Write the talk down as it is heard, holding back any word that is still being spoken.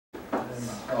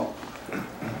So,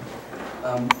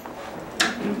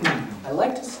 I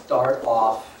like to start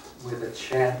off with a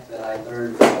chant that I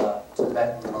learned from a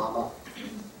Tibetan Lama,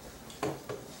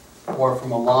 or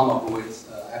from a Lama who is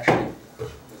actually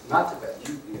was not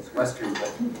Tibetan, he is Western,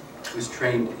 but was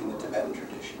trained in the Tibetan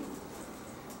tradition.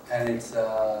 And it's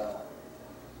a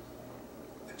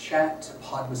chant to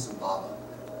Padmasambhava,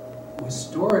 who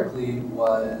historically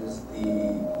was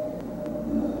the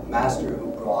master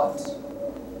who brought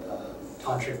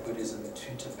Tantric Buddhism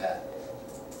to Tibet.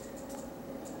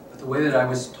 But the way that I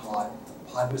was taught,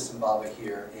 Padmasambhava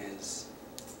here is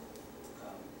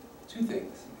two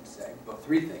things, you could say, well,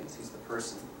 three things. He's the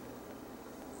person,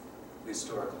 the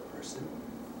historical person,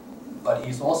 but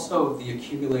he's also the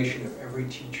accumulation of every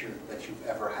teacher that you've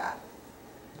ever had.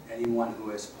 Anyone who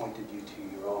has pointed you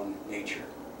to your own nature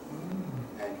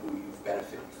and who you've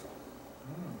benefited from.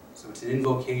 So it's an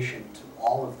invocation to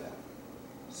all of them.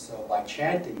 So by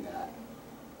chanting that,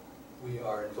 we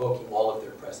are invoking all of their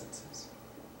presences.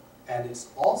 And it's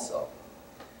also,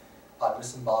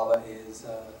 Padmasambhava is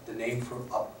the name for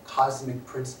a cosmic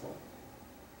principle,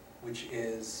 which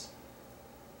is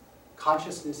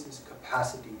consciousness's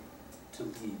capacity to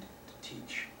lead, to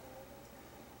teach.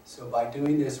 So by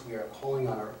doing this, we are calling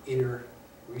on our inner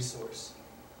resource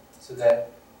so that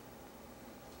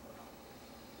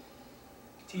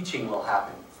teaching will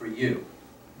happen for you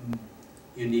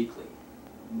uniquely.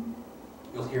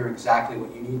 You'll hear exactly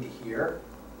what you need to hear,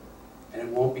 and it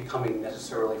won't be coming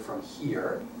necessarily from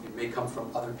here. It may come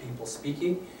from other people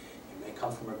speaking. It may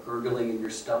come from a gurgling in your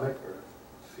stomach or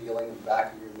feeling in the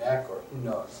back of your neck, or who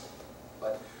knows.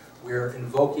 But we're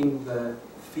invoking the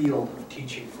field of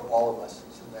teaching for all of us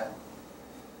so that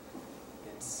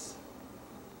it's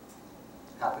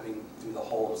happening through the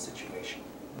whole situation.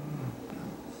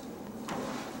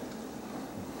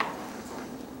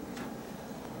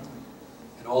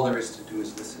 And all there is to do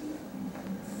is listen.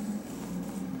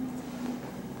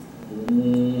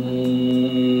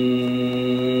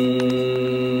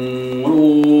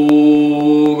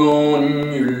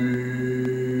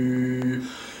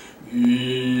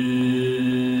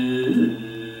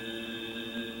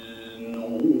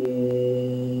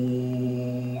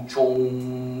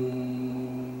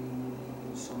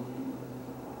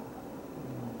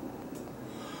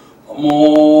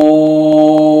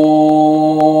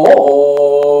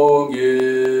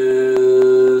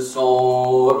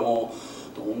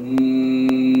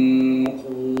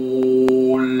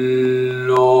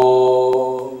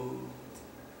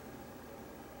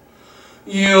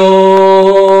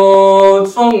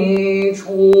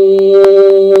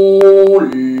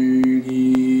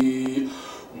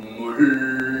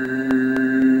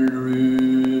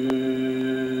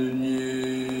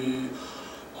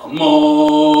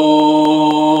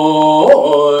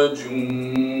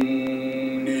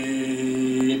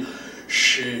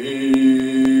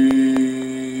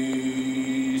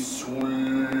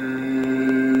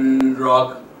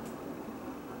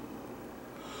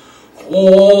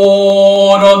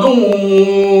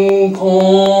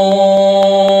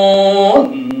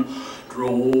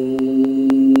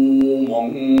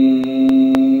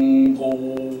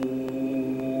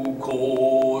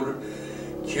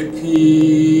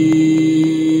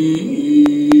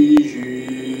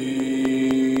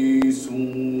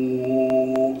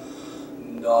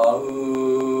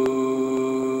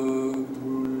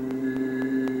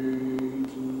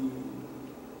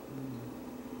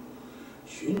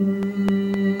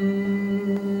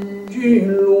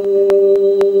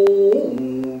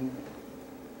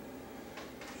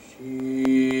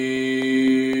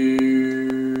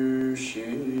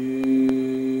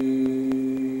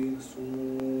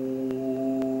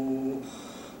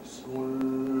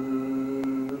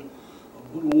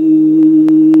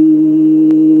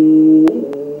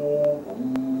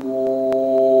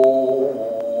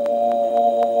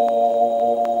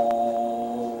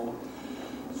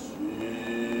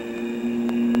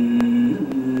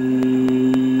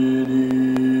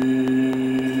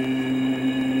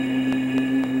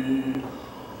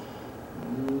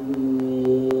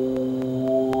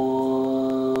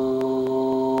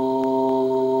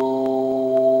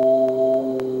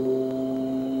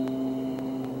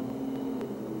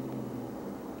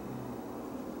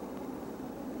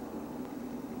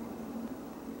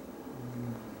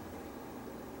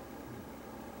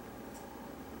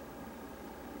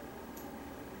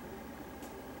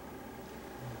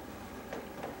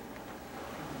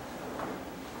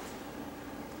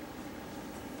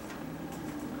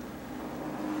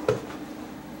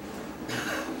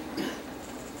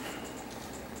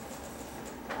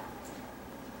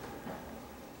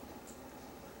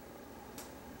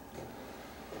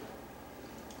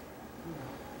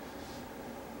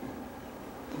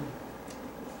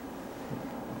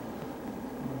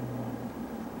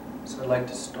 So I'd like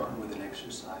to start with an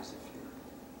exercise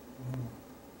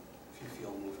if you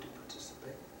feel moved to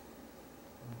participate.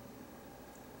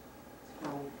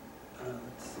 So,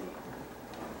 let's see.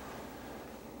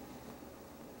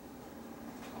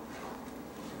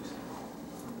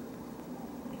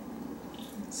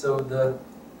 So the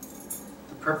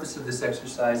purpose of this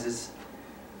exercise is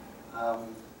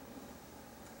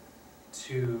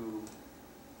to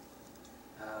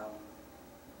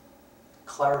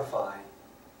clarify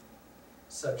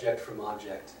subject from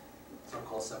object,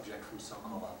 so-called subject from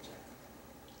so-called object.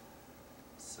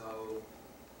 So,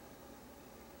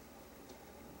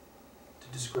 to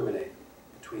discriminate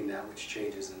between that which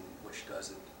changes and which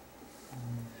doesn't.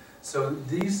 So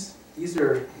these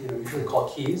are usually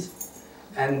called keys,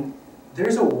 and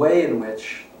there's a way in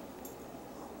which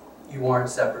you aren't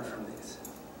separate from these.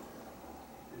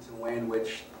 There's a way in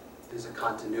which there's a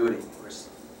continuity, or a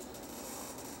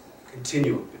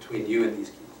continuum between you and these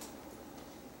keys.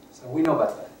 So we know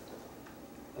about that,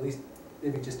 at least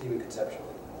maybe just even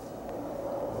conceptually.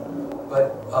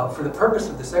 But for the purpose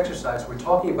of this exercise, we're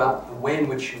talking about the way in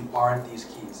which you aren't these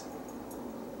keys.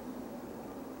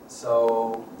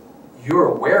 So you're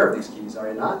aware of these keys, are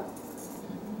you not?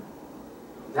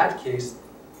 In that case,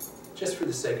 just for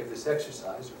the sake of this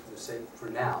exercise, or for the sake for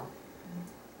now,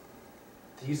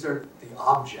 these are the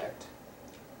object,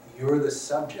 you're the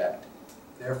subject,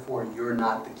 therefore you're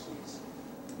not the keys.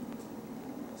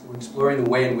 So we're exploring the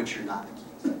way in which you're not the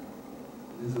keys.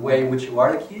 This is the way in which you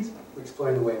are the keys, we're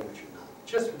exploring the way in which you're not,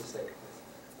 just for the sake of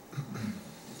this,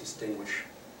 to distinguish.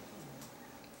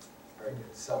 Very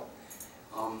good. So,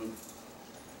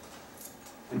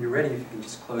 when you're ready, if you can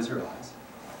just close your eyes.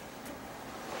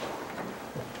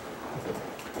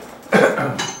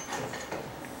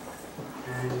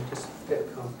 And just get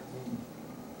comfortable.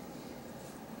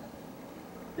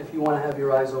 If you want to have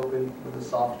your eyes open with a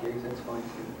soft gaze, that's fine too.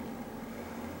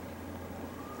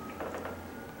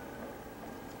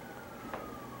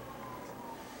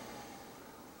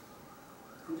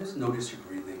 And just notice your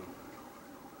breathing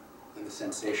and the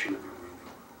sensation of your breathing.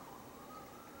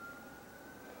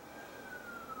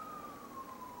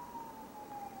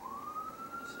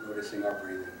 Just noticing our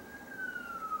breathing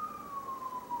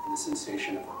and the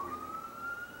sensation of our breathing.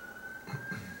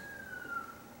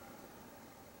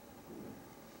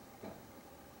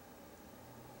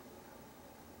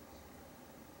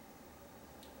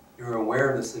 You're aware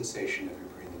of the sensation of your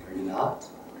breathing, are you not?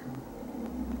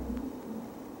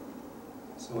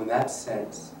 So in that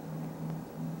sense,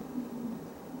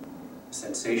 the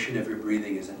sensation of your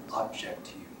breathing is an object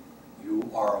to you. You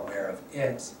are aware of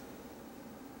it.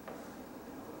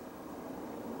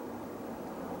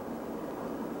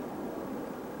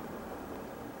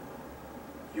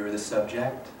 You're the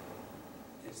subject,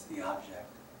 it's the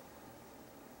object,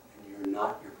 and you're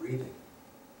not your breathing.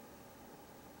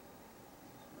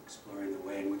 Exploring the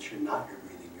way in which you're not your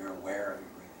breathing, you're aware of your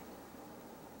breathing.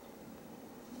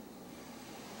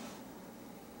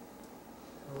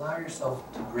 Allow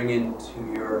yourself to bring into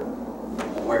your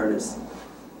awareness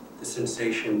the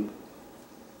sensation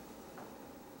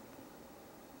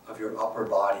of your upper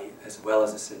body as well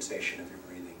as the sensation of your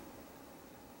breathing.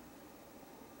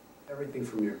 Everything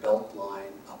from your belt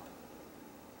line up.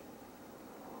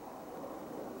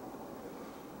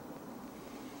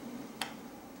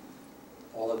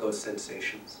 All of those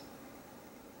sensations.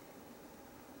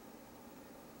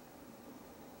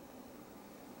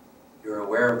 You're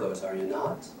aware of those, are you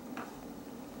not?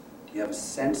 Do you have a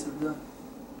sense of the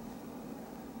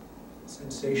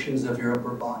sensations of your upper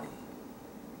body?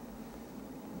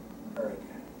 Very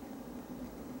good.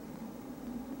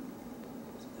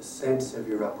 The sense of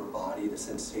your upper body, the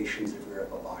sensations of your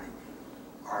upper body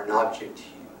are an object to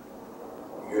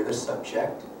you. You're the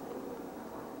subject.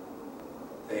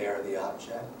 They are the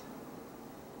object.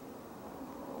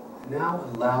 And now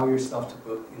allow yourself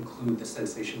to include the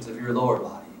sensations of your lower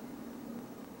body.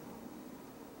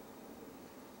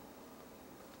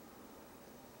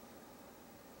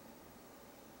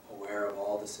 Aware of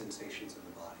all the sensations of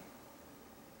the body.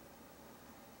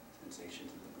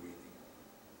 Sensations of the breathing.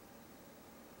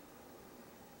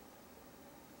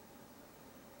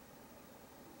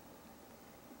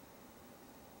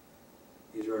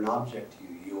 These are an object to you.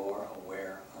 You are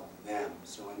aware of them.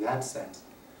 So in that sense,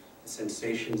 the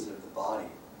sensations of the body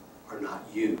are not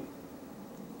you.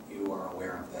 You are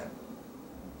aware of them.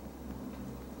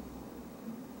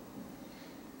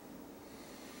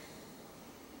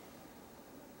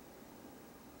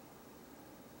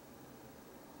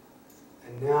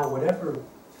 And now, whatever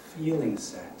feeling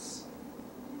sense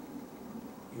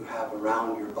you have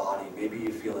around your body, maybe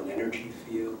you feel an energy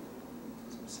field,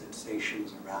 some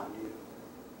sensations around you.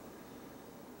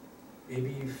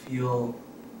 Maybe you feel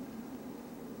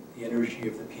the energy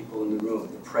of the people in the room,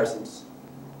 the presence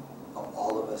of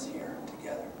all of us here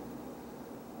together.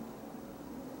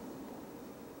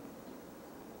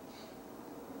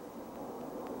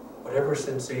 Whatever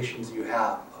sensations you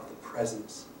have of the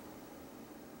presence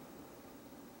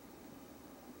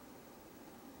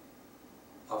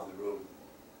of the room,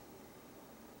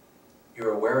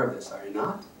 you're aware of this, are you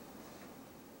not?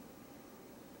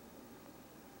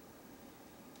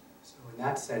 So in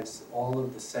that sense, all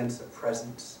of the sense of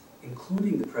presence,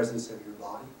 including the presence of your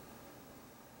body,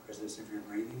 presence of your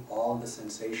breathing, all of the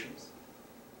sensations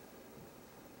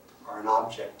are an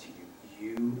object to you.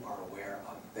 You are aware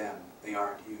of them. They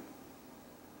aren't you.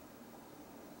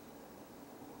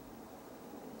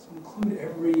 So include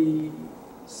every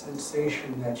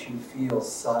sensation that you feel,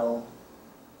 subtle,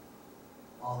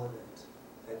 all of it.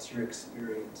 That's your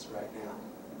experience right now.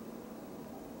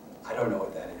 I don't know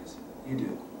what that is. You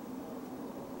do.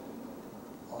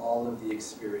 All of the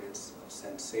experience of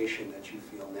sensation that you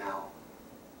feel now.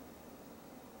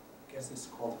 I guess it's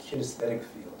called kinesthetic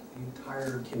field, the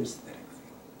entire kinesthetic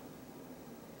field.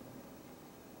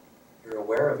 You're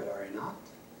aware of it, are you not?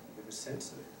 You have a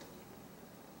sense of it.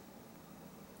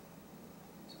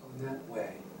 So in that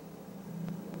way,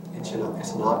 it's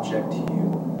an object to you.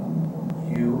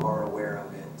 You are aware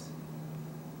of it.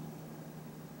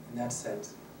 In that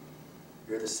sense,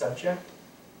 you're the subject,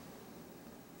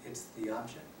 it's the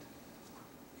object.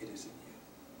 It isn't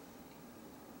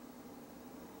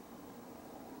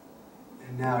you.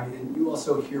 And now, and you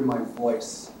also hear my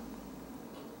voice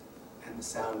and the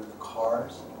sound of the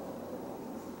cars,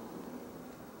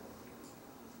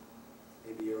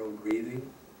 maybe your own breathing,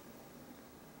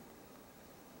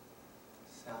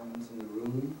 sounds in the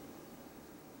room.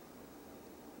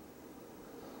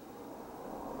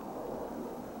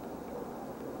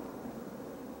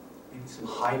 Maybe some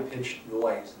high-pitched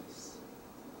noises,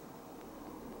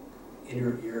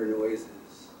 inner ear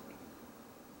noises,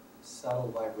 subtle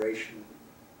vibration,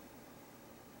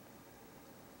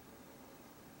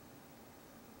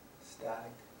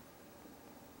 static.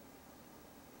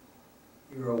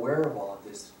 You're aware of all of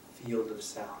this field of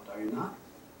sound, are you not?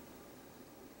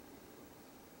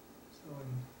 So in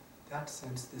that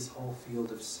sense, this whole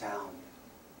field of sound,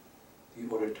 the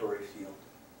auditory field,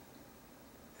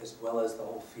 as well as the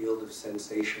whole field of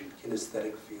sensation,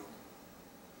 kinesthetic field,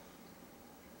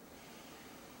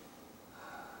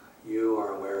 you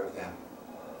are aware of them.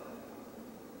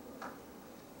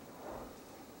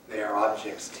 They are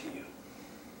objects to you.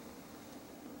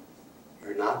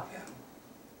 You're not them.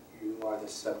 You are the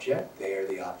subject, they are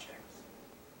the objects.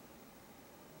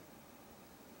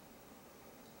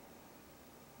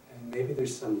 And maybe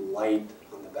there's some light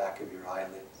on the back of your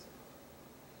eyelids.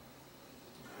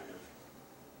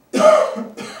 Kind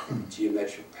of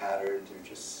geometric patterns or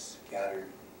just scattered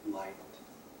light,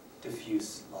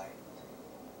 diffuse light.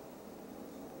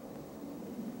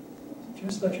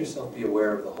 Just let yourself be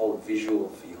aware of the whole visual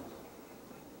field.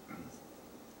 And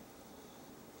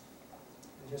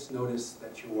just notice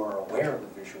that you are aware of the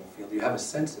visual field. You have a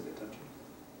sense of it, don't you?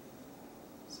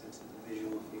 A sense of the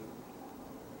visual field.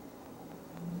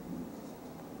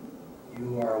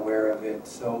 You are aware of it.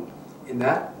 So, in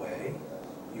that way,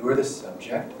 you are the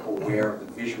subject, aware of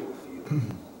the visual field.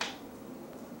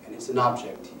 And it's an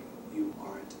object to you. You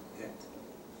aren't it.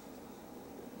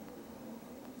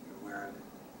 You're aware of it.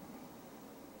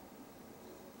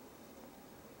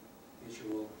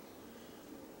 Visual,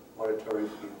 auditory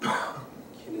field,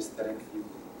 kinesthetic field.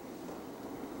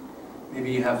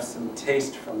 Maybe you have some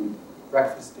taste from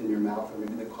breakfast in your mouth, or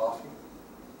maybe the coffee,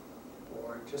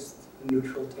 or just a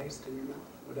neutral taste in your mouth,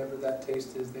 whatever that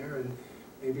taste is there, and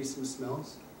maybe some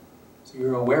smells. So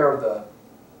you're aware of the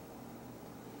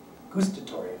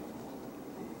gustatory,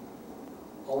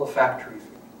 the olfactory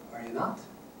field, are you not?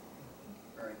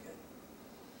 Very good.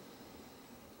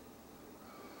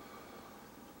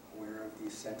 Aware of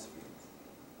these sense fields.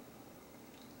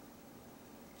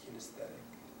 Kinesthetic,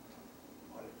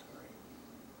 auditory,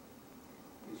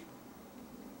 visual,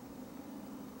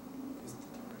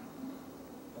 gustatory,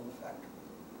 olfactory.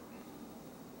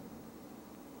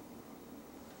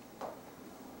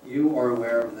 You are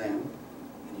aware of them,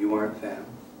 and you aren't them.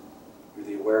 You're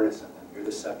the awareness of them. You're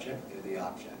the subject, they're the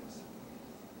objects.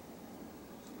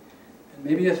 And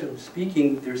maybe as I'm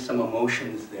speaking, there's some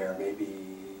emotions there.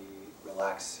 Maybe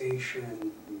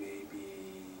relaxation, maybe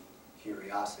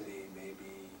curiosity,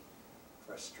 maybe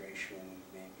frustration,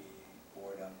 maybe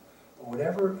boredom. But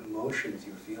whatever emotions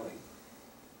you're feeling,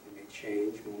 they may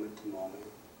change moment to moment.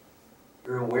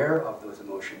 You're aware of those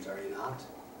emotions, are you not?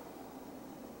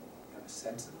 You have a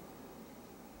sense of them.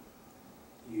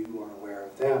 You are aware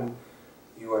of them,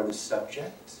 You are the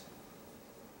subject.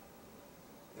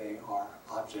 They are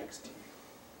objects to you.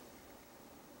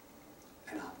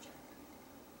 An object.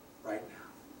 Right now,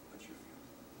 what you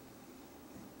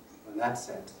feel. In that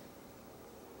sense,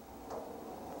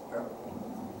 your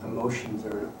emotions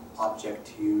are an object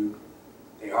to you.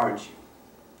 They aren't you.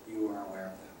 You are aware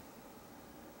of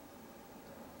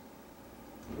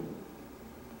them.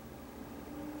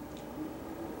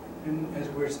 And as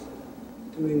we're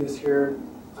doing this here,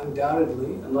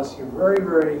 undoubtedly, unless you're very,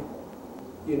 very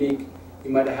unique, you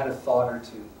might have had a thought or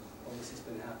two while this has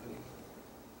been happening.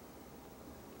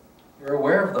 You're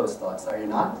aware of those thoughts, are you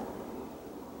not?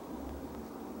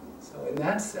 So in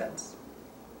that sense,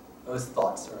 those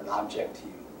thoughts are an object to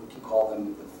you. We can call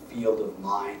them the field of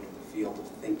mind or the field of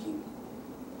thinking.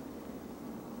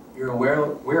 You're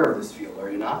aware of this field,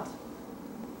 are you not?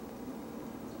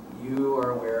 You are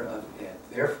aware of it.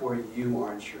 Therefore, you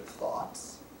aren't your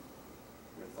thoughts.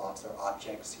 Your thoughts are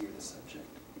objects. You're the subject.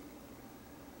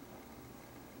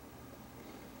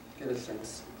 Get a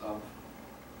sense of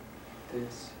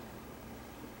this.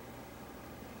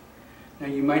 Now,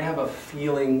 you might have a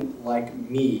feeling like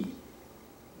me.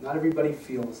 Not everybody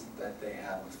feels that they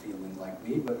have a feeling like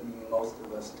me, but most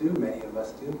of us do, many of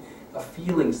us do. A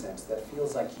feeling sense that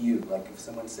feels like you. Like if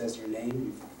someone says your name,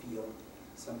 you feel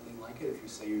something like it. If you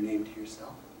say your name to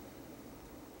yourself.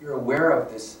 You're aware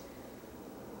of this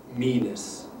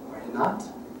me-ness, are you not?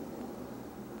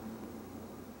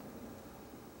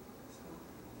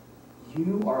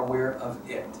 You are aware of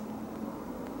it.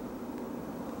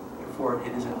 Therefore,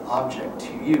 it is an object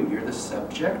to you. You're the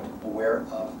subject, aware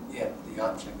of it, the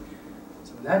object.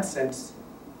 So in that sense,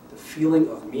 the feeling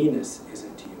of me-ness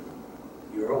isn't you.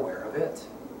 You're aware of it.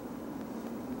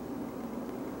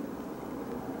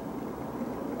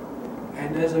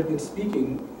 And as I've been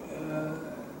speaking, I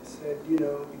said, you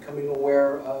know, becoming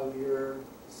aware of your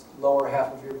lower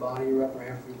half of your body, your upper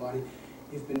half of your body.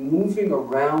 You've been moving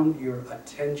around your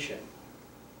attention.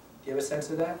 Do you have a sense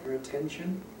of that, your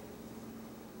attention?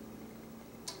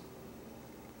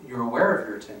 You're aware of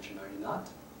your attention, are you not?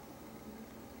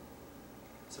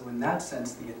 So in that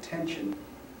sense, the attention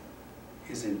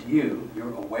isn't you.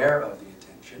 You're aware of the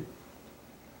attention.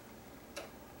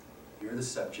 You're the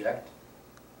subject.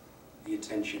 The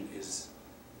attention is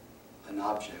an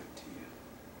object to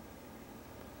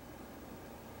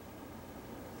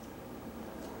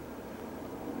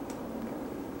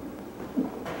you.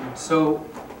 So,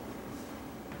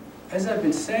 as I've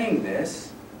been saying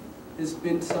this, there's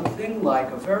been something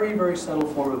like a very, very subtle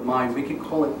form of mind. We could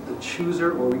call it the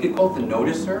chooser, or we could call it the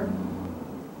noticer,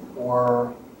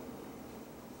 or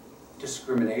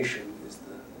discrimination is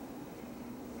the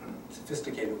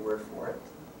sophisticated word for it.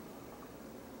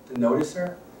 The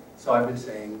noticer. So I've been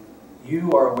saying,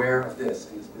 you are aware of this,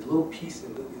 and there's a little piece,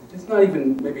 and it's not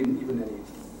even, maybe even any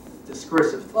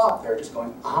discursive thought there, just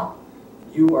going, uh-huh.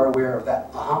 You are aware of that,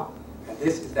 uh-huh. And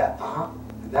this is that, uh-huh.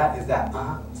 And that is that,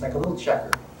 uh-huh. It's like a little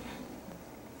checker.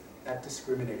 That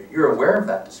discriminator. You're aware of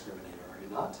that discriminator, are you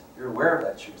not? You're aware of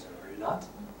that chooser, are you not?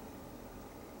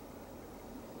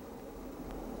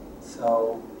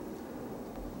 So,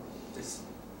 this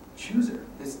chooser,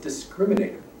 this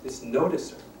discriminator, this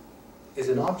noticer, is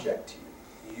an object to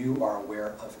you. You are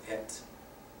aware of it. So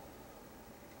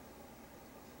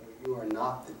you are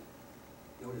not the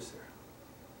noticer.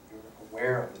 You're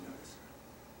aware of the noticer.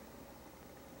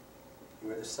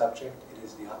 You are the subject, it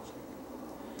is the object.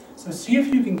 So see if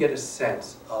you can get a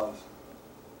sense of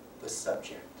the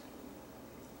subject.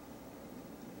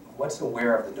 What's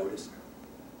aware of the noticer?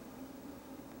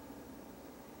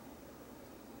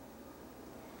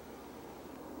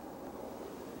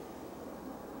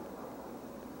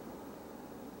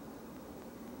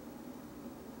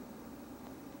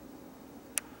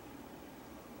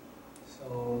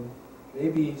 So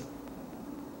maybe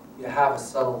you have a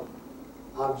subtle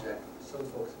object. Some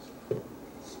folks,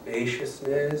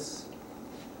 spaciousness,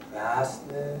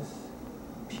 vastness,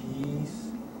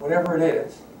 peace, whatever it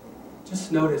is.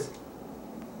 Just notice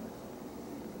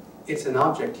it's an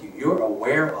object to you. You're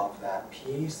aware of that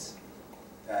peace,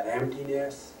 that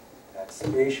emptiness, that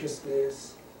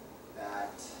spaciousness,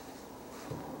 that...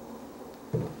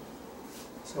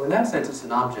 So in that sense, it's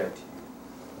an object to you.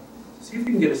 See if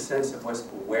you can get a sense of what's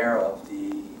aware of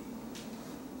the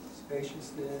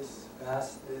spaciousness,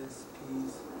 vastness,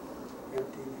 peace,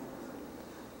 emptiness.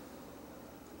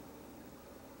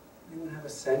 Anyone have a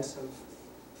sense of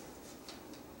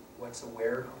what's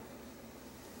aware of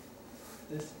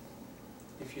this?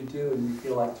 If you do and you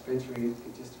feel like venturing, you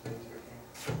can just raise your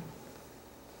hand.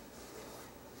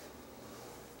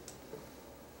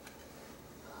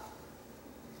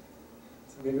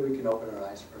 So maybe we can open our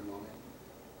eyes for a moment.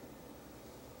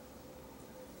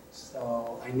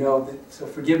 So I know that, so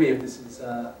forgive me if this is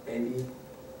baby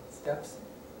steps.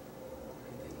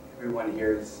 I think everyone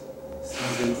here is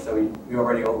seasoned, so you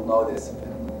already all know this.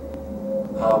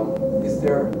 Is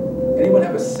there, anyone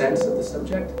have a sense of the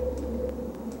subject?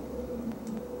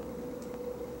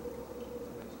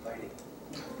 Very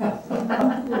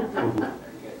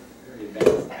good, very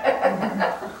advanced.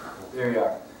 There you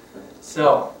are.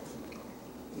 So,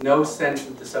 no sense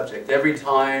of the subject. Every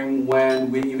time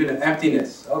when we, even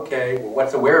emptiness, okay, well,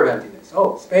 what's aware of emptiness?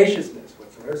 Oh, spaciousness.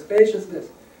 What's aware of spaciousness?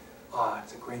 Ah,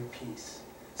 it's a great peace.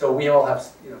 So we all have,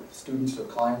 students or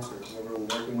clients or whoever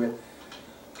we're working with.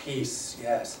 Peace,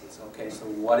 yes, it's okay. So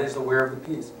what is aware of the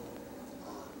peace?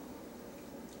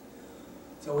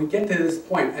 So we get to this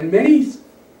point, and many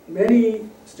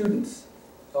students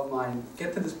of mine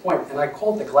get to this point, and I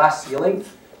call it the glass ceiling,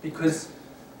 because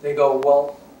they go,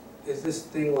 well, is this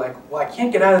thing like, well, I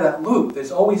can't get out of that loop.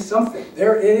 There's always something.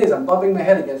 There it is. I'm bumping my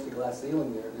head against the glass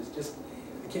ceiling there. There's just,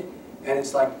 I can't. And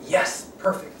it's like, yes,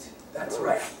 perfect. That's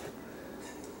right.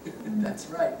 That's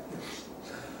right.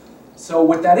 So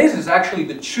what that is actually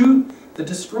the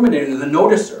discriminator, the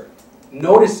noticer,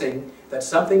 noticing that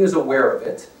something is aware of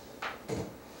it.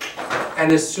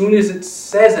 And as soon as it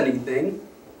says anything,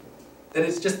 then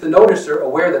it's just the noticer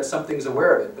aware that something's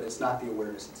aware of it, but it's not the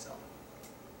awareness itself.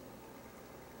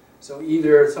 So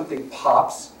either something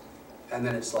pops, and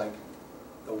then it's like,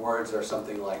 the words are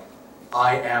something like,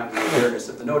 I am the awareness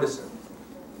of the noticer.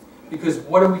 Because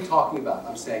what are we talking about?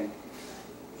 I'm saying,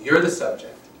 you're the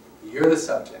subject. You're the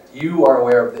subject. You are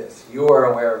aware of this. You are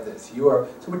aware of this. You are.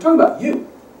 So we're talking about you.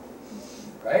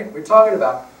 Right? We're talking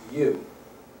about you.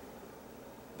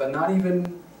 But not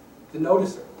even the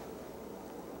noticer.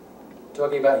 We're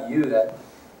talking about you that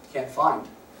you can't find.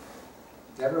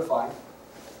 Never find.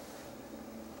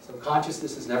 So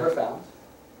consciousness is never found.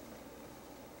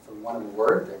 For one of a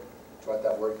word, they brought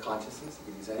that word consciousness.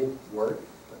 You can use any word.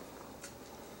 But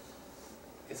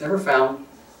it's never found,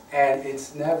 and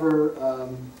it's never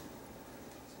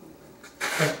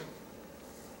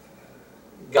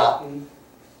gotten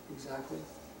exactly.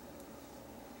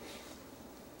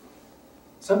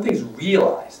 Something's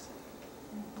realized.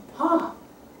 Huh.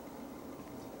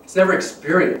 It's never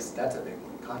experienced. That's a big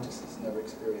one. Consciousness is never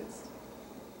experienced.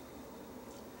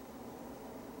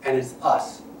 And it's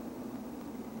us.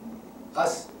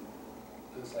 Us,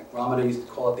 it's like Ramana used to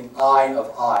call it the I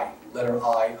of I. Letter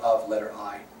I of letter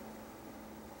I.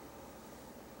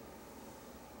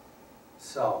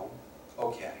 So,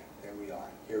 okay, there we are.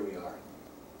 Here we are.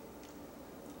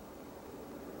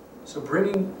 So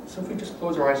if we just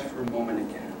close our eyes for a moment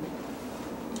again,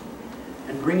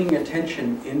 and bringing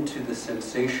attention into the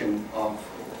sensation of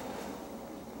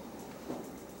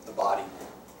the body,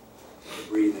 the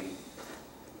breathing,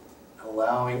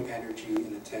 allowing energy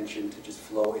and attention to just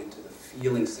flow into the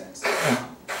feeling sense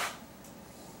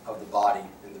of the body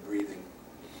and the breathing.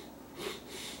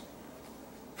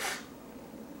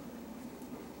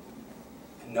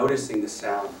 And noticing the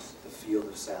sounds, the field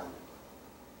of sound.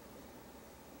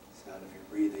 Sound of your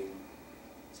breathing,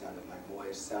 sound of my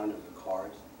voice, sound of the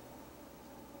cars,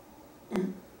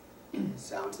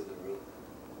 sounds of the room,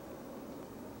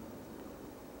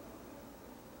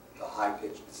 the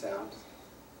high-pitched sounds,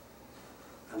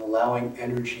 and allowing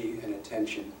energy and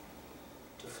attention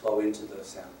to flow into those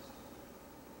sounds.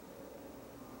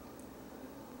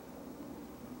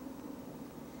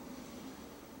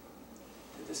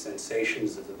 To the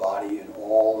sensations of the body and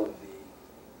all of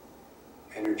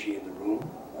the energy in the room,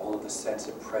 all of the sense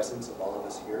of presence of all of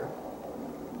us here.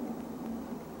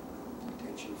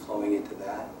 Attention flowing into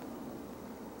that.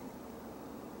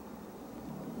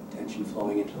 Attention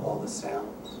flowing into all the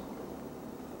sounds.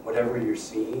 Whatever you're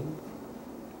seeing,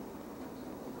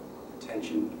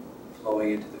 attention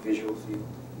flowing into the visual field.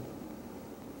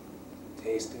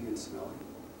 Tasting and smelling.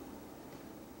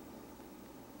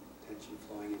 Attention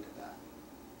flowing into that.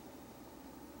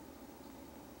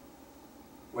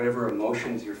 Whatever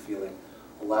emotions you're feeling,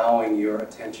 allowing your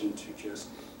attention to just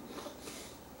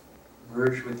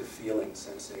merge with the feeling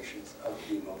sensations of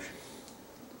the emotion.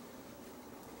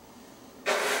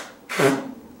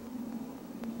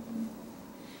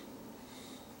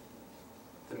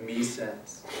 The me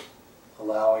sense,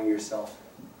 allowing your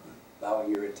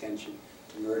attention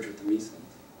to merge with the me sense.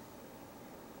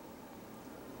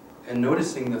 And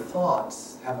noticing the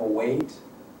thoughts have a weight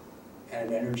and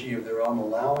an energy of their own,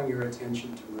 allowing your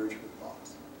attention to merge with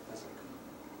thoughts.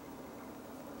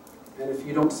 And if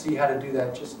you don't see how to do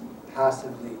that, just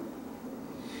passively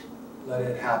let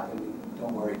it happen.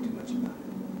 Don't worry too much about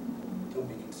it. Don't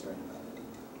be concerned about the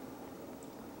detail.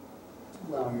 Just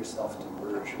allowing yourself to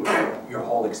merge with your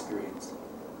whole experience,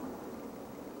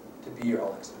 to be your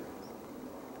whole experience.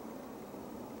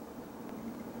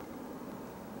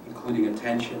 including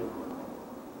attention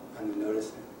and the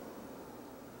noticing.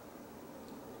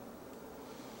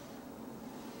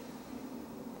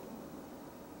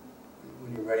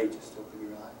 When you're ready, just open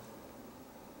your eyes.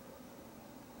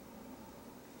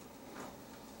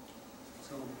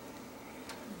 So,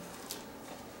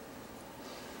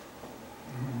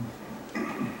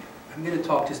 I'm going to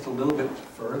talk just a little bit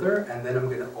further, and then I'm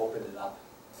going to open it up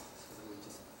so that we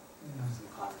just have some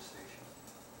conversation.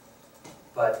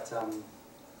 But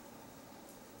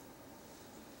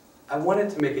I wanted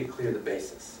to make it clear the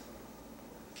basis,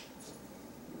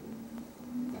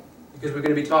 because we're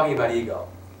going to be talking about ego.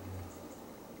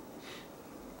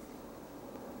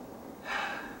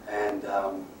 And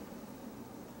I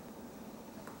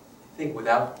think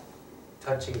without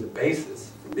touching the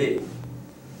basis, for me,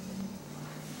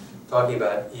 talking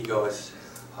about ego is,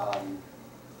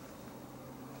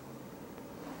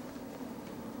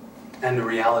 and the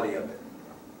reality of it,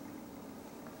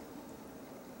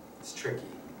 it's tricky.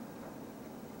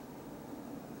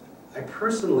 I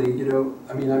personally,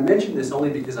 I mention this only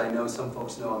because I know some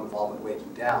folks know I'm involved with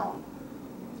Waking Down,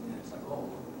 and it's like,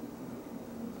 oh,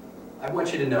 I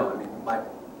want you to know,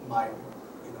 my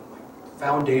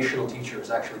foundational teacher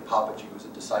is actually Papaji, who's a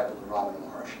disciple of Ramana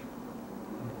Maharshi.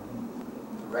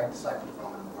 Direct disciple of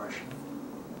Ramana Maharshi.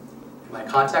 And my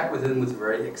contact with him was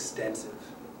very extensive.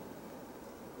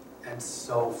 And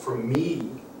so for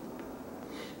me,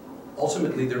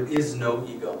 ultimately there is no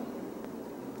ego.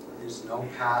 There is no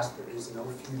past, there is no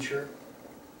future.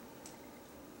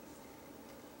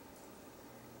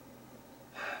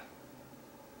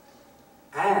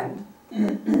 And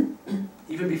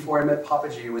even before I met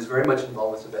Papaji, I was very much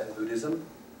involved with Tibetan Buddhism,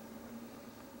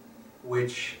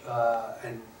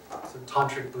 and so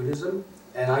Tantric Buddhism,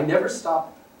 and I never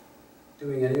stopped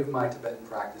doing any of my Tibetan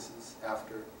practices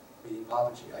after meeting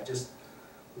Papaji. I just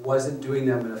wasn't doing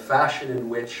them in a fashion in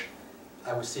which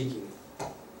I was seeking.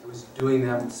 I was doing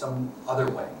them some other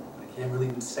way. I can't really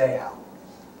even say how.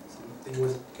 Something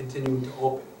was continuing to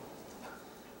open.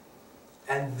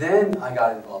 And then I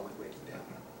got involved with Waking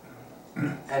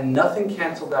Down. And nothing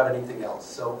canceled out anything else.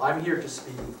 So I'm here to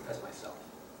speak as myself.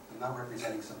 I'm not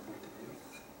representing some point of view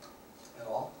at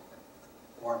all,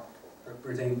 or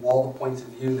representing all the points of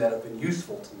view that have been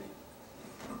useful to me.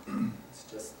 It's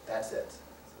just, that's it. So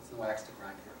there's no axe to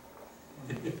grind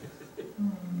here.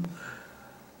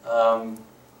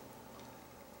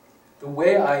 The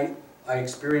way I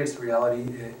experienced reality,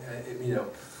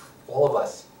 all of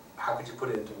us, how could you put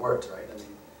it into words, right?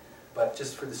 But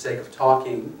just for the sake of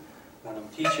talking, when I'm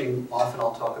teaching, often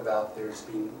I'll talk about there's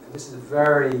been, and this is a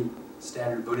very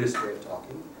standard Buddhist way of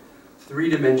talking, 3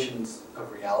 dimensions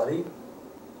of reality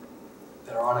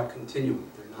that are on a continuum.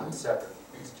 They're not separate.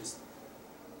 It's just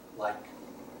like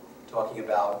talking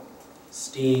about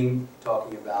steam,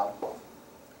 talking about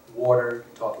water,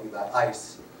 talking about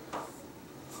ice.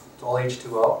 It's all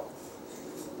H2O.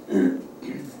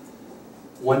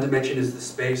 One dimension is the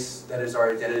space that is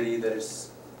our identity, that is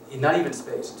not even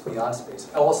space, it's beyond space.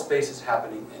 All space is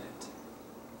happening in it.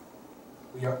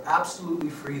 We are absolutely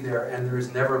free there, and there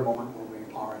is never a moment when we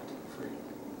aren't free.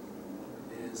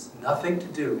 There is nothing to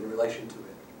do in relation to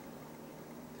it.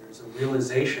 There is a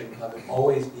realization of it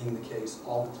always being the case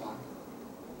all the time.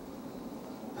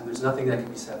 And there's nothing that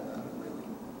can be said about it, really,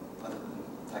 other than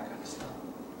that kind of stuff.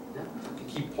 Yeah? You can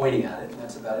keep pointing at it, and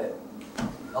that's about it.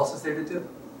 What else is there to do?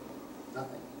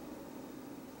 Nothing.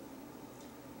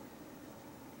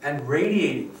 And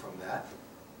radiating from that,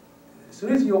 as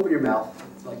soon as you open your mouth,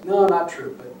 it's like, no, not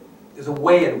true, but there's a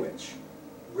way in which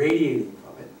radiating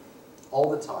from it all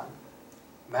the time,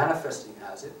 manifesting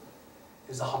as it,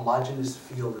 is a homogeneous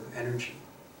field of energy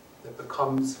that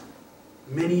becomes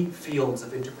many fields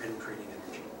of interpenetrating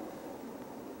energy.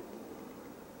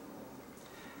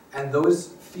 And those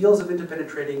fields of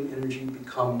interpenetrating energy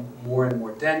become more and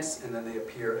more dense, and then they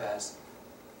appear as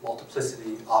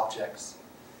multiplicity objects.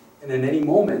 And in any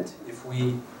moment, if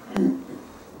we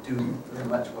do very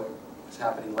much what was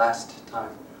happening last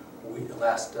time,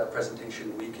 last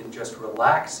presentation, we can just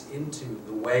relax into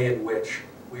the way in which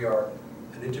we are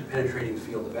an interpenetrating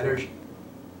field of energy.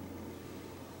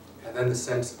 And then the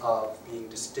sense of being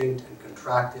distinct and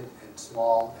contracted and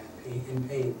small and in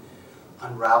pain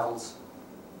unravels.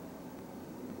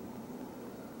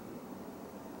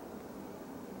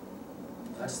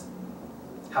 That's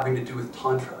having to do with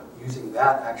Tantra. Using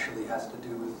that actually has to do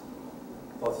with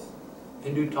both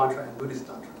Hindu Tantra and Buddhist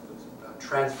Tantra. It's about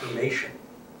transformation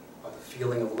of the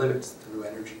feeling of limits through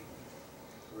energy,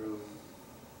 through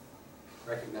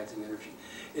recognizing energy.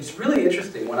 It's really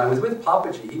interesting. When I was with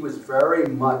Papaji, he was very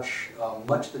much of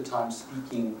the time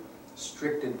speaking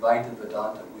strict Advaita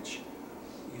Vedanta, which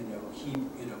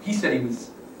he said he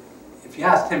was, if you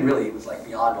asked him really, he was like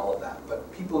beyond all of that,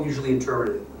 but people usually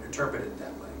interpreted it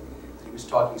that way. He was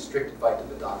talking strict Advaita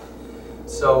Vedanta.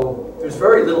 So there's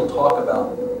very little talk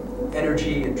about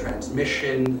energy and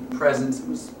transmission, presence. It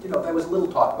was, there was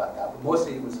little talk about that, but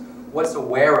mostly it was what's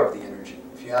aware of the energy.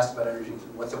 If you asked about energy,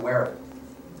 what's aware of it?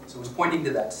 So it was pointing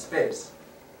to that space.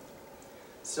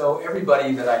 So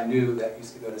everybody that I knew that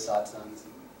used to go to satsangs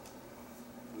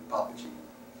with Papaji,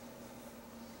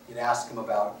 you'd ask them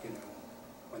about,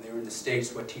 when they were in the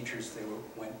States, what teachers they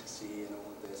went to see and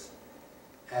all of this.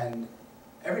 And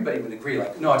everybody would agree,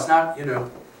 like, no, it's not,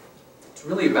 it's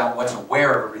really about what's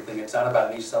aware of everything. It's not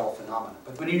about any subtle phenomena.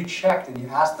 But when you checked and you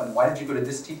asked them, why did you go to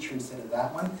this teacher instead of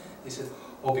that one? They said,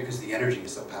 oh, because the energy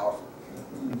is so powerful.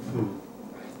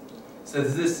 Right? So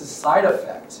there's this side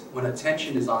effect when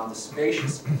attention is on the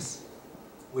spaciousness,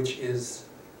 which is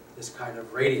this kind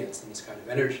of radiance and this kind of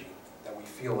energy that we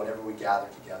feel whenever we gather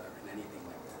together in anything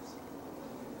like this.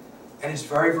 And it's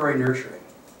very, very nurturing.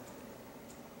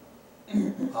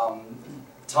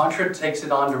 Tantra takes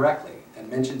it on directly and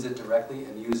mentions it directly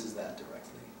and uses that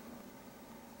directly.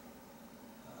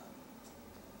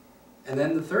 And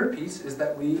then the third piece is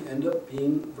that we end up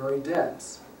being very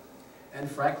dense. And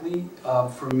frankly,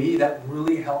 for me, that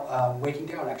really helped, waking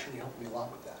down actually helped me a lot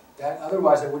with that.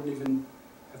 Otherwise, I wouldn't even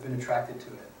have been attracted to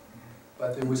it.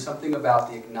 But there was something about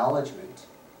the acknowledgement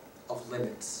of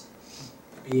limits,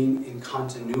 being in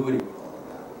continuity with all of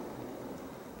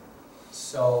that.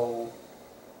 So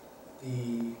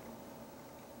the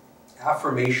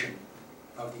affirmation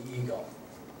of the ego.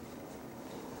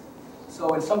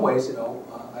 So in some ways,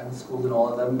 I'm schooled in all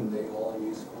of them, and they all are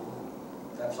useful.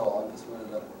 That's all. I just wanted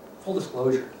to full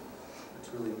disclosure. That's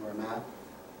really where I'm at.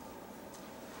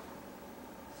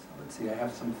 So let's see. I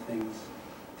have some things.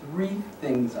 3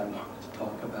 things I wanted to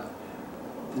talk about.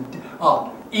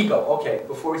 Ego. Okay.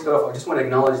 Before we start off, I just want to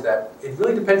acknowledge that it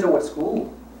really depends on what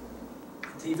school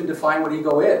to even define what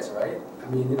ego is, right? I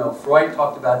mean, Freud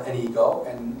talked about an ego,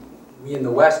 and we in the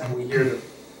West, we hear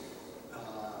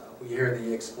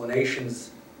the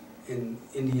explanations in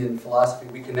Indian philosophy,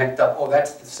 we connect up, oh,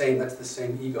 that's the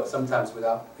same ego, sometimes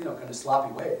without, kind of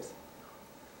sloppy ways.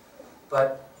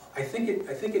 But I think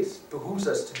it behooves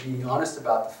us to be honest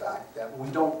about the fact that we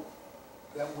don't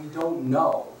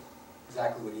know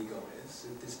exactly what ego is.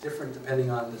 It's different depending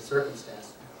on the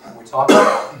circumstance we're talking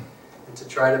about. And to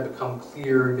try to become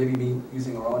clear, maybe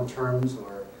using our own terms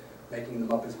or making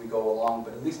them up as we go along,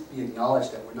 but at least be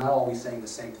acknowledged that we're not always saying the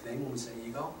same thing when we say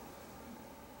ego.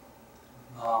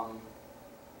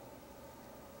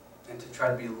 And to try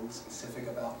to be a little specific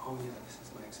about, oh yeah, this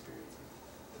is my experience.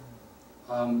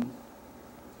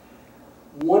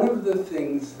 One of the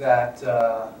things that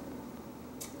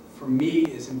for me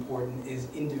is important is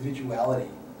individuality,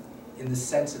 in the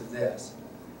sense of this.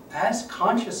 As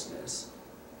consciousness,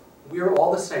 we are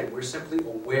all the same. We're simply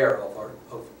aware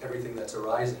of everything that's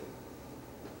arising.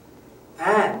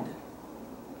 And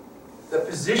the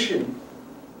position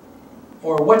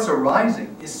or what's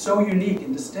arising is so unique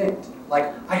and distinct.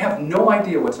 Like, I have no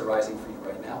idea what's arising for you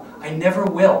right now. I never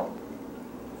will.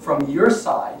 From your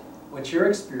side, what you're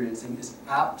experiencing is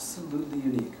absolutely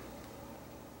unique.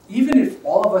 Even if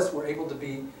all of us were able to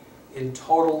be in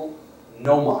total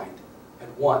no mind at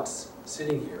once,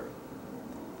 sitting here,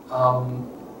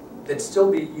 you'd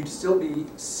still be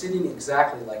sitting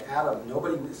exactly like Adam.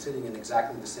 Nobody is sitting in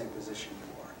exactly the same position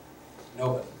you are.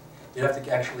 Nobody. You'd have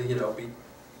to actually, be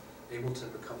able to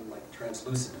become like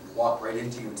translucent and walk right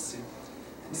into you and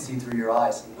see through your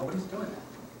eyes. And nobody's doing that.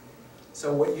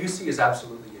 So what you see is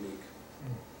absolutely unique.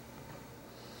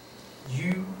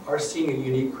 You are seeing a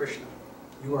unique Krishna.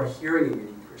 You are hearing a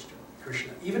unique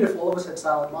Krishna. Even if all of us had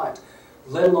silent minds,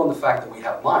 let alone the fact that we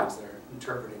have minds that are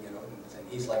interpreting, and saying,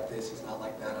 he's like this, he's not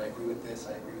like that, I agree with this,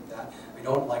 I agree with that, I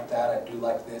don't like that, I do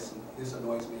like this, and this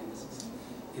annoys me, and this is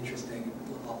interesting, and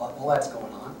blah, blah, blah. All that's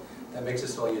going on. That makes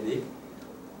us all unique.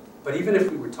 But even if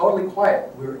we were totally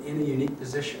quiet, we're in a unique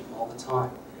position all the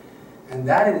time. And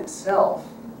that in itself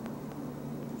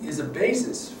is a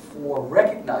basis for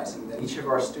recognizing that each of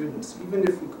our students, even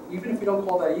if we don't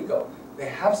call that ego, they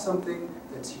have something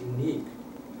that's unique,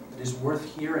 that is worth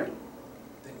hearing.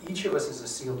 That each of us is a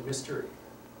sealed mystery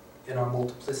in our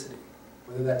multiplicity.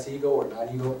 Whether that's ego or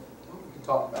not ego, well, we can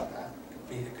talk about that.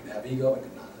 It could have ego, it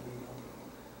could not have ego.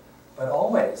 But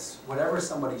always, whatever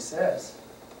somebody says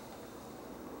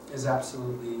is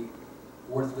absolutely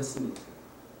worth listening to,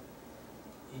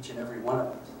 each and every one of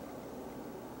us.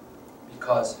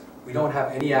 Because we don't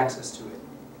have any access to it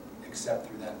except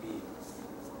through that being.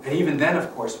 And even then,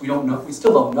 of course, we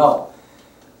still don't know.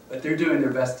 But they're doing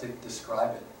their best to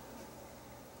describe it.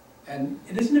 And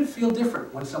doesn't it feel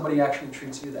different when somebody actually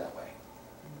treats you that way?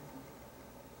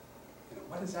 You know,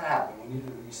 what does that happen when you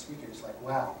speak? It's like,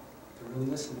 wow, they're really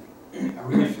listening. I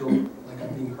really feel like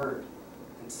I'm being heard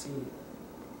and seen.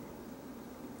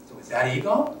 So is that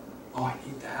ego? Oh, I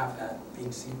need to have that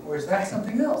being seen. Or is that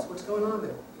something else? What's going on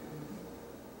there?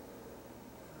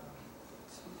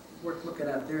 It's worth looking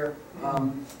at there.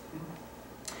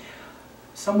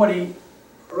 Somebody,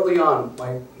 early on,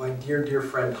 my dear, dear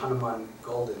friend Hanuman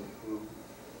Golden, who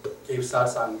gave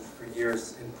satsang for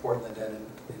years in Portland and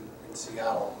in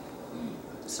Seattle,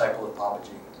 a disciple of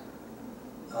Papaji.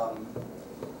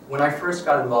 When I first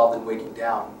got involved in Waking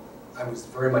Down, I was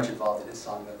very much involved in his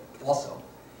sangha also.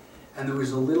 And there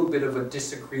was a little bit of a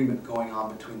disagreement going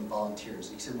on between the volunteers.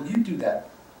 He said, well, you do that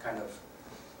kind of,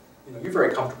 you know, you're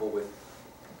very comfortable with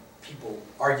people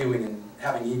arguing and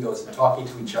having egos and talking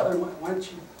to each other. Why don't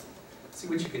you see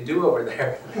what you can do over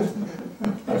there?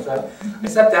 So I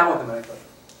sat down with him and I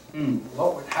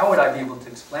thought, how would I be able to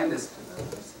explain this to them?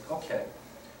 I said, okay,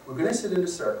 we're going to sit in a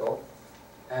circle,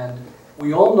 and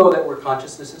we all know that we're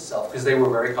consciousness itself, because they were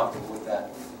very comfortable with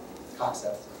that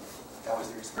concept. That was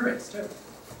their experience too.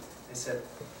 They said,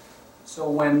 so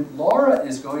when Laura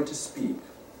is going to speak,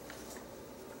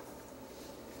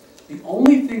 the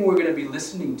only thing we're going to be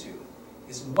listening to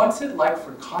is what's it like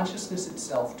for consciousness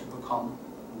itself to become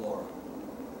Laura?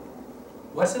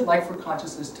 What's it like for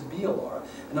consciousness to be a Laura?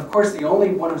 And of course, the only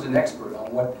one who's an expert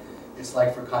on what it's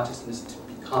like for consciousness to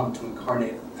become, to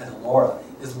incarnate as a Laura,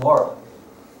 is Laura.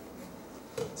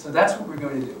 So that's what we're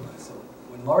going to do. So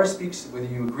when Laura speaks, whether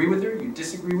you agree with her, you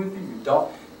disagree with her, you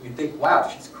don't, you think, wow,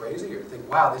 she's crazy, or you think,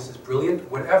 wow, this is brilliant,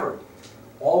 whatever.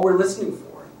 All we're listening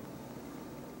for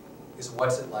is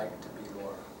what's it like to be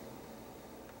Laura.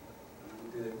 And we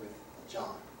did it with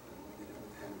John, and we did it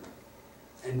with Henry.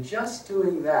 And just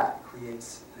doing that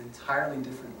creates an entirely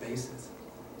different basis.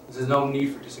 There's no need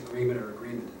for disagreement or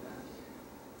agreement in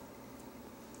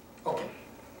that. Okay.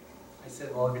 I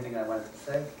said everything I wanted to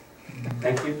say.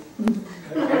 Thank you.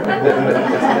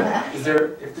 Is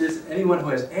there, if there's anyone who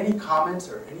has any comments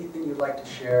or anything you'd like to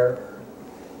share, or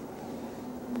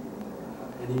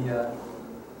any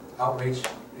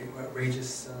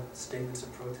outrageous statements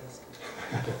of protest?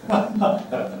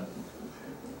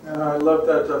 And I love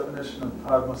that definition of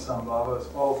Padmasambhava, as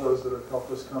all those that have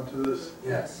helped us come to this.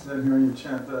 Yes. Then hearing you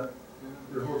chant that,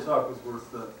 your whole talk was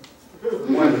worth that.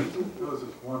 Wonderful. That was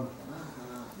just wonderful.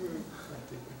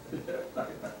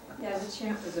 Yeah, the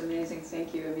chant was amazing.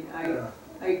 Thank you. I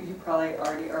mean, you probably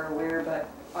already are aware, but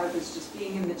I was just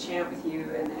being in the chant with you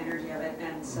and the energy of it,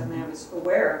 and suddenly I was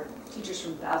aware of teachers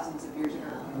from thousands of years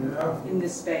ago in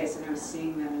this space, and I was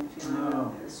seeing them and feeling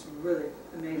them. It was really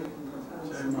amazing and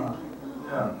profound.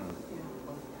 Yeah.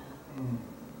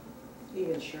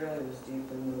 Even Shirley was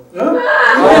deeply moved. Wow.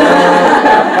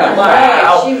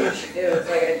 It was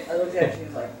like, I looked at her, she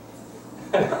was like,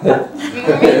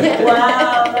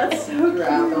 Wow, that's so cute.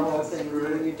 throughout the whole thing.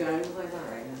 When you're done, it was like, all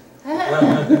right.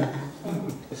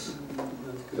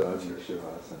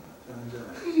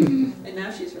 And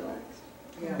now she's relaxed.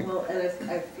 Yeah, well, and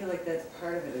I feel like that's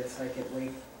part of it. It's like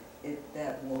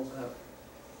that woke up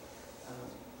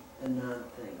the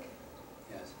non-think.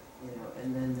 Yes. You know,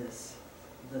 and then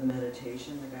the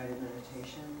meditation, the guided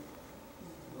meditation,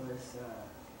 was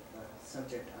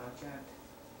subject-object.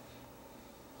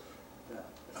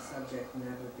 The subject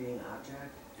never being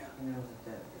object. Yeah. You know,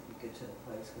 that you get to the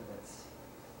place where that's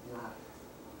not,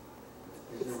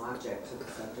 there's no object to the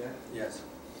subject, Yes.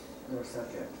 nor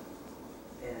subject.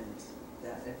 And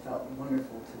that it felt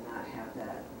wonderful to not have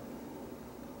that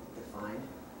defined.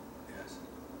 Yes.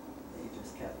 That you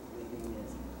just kept leaving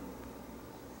it.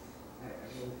 I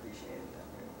really appreciated that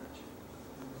very much.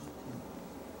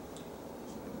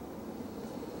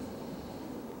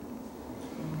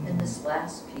 And this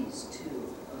last piece,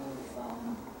 too,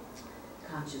 of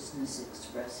consciousness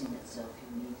expressing itself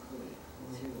uniquely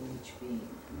through each being,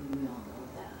 we all know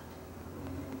that.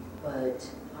 But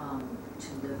to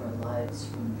live our lives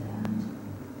from that, and,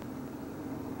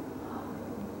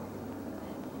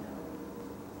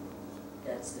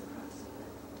 that's the crux of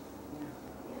it.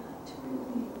 Yeah, to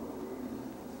really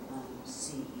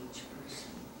see each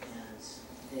person as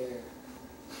their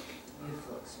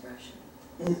beautiful expression.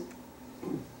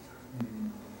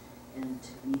 And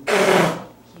to meet them,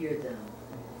 hear them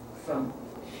from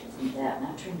that,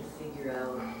 not trying to figure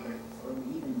out or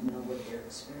even know what their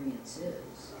experience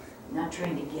is, not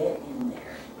trying to get in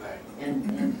there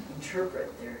and interpret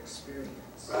their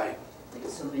experience. Right. Like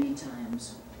so many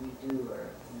times we do, or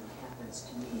happens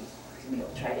to me,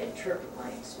 try to interpret my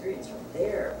experience from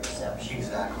their perception.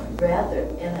 Exactly. Rather,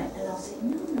 and I'll say,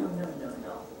 no.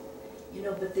 You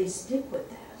know, but they stick with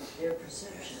that, their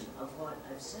perception of what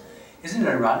I've said. Isn't it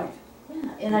ironic?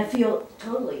 Yeah, and I feel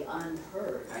totally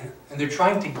unheard. And they're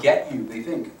trying to get you, they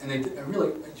think, and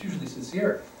really, it's usually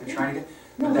sincere. They're trying to get,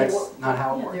 but No, that's not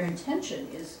how it yeah, works. their intention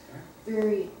is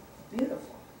very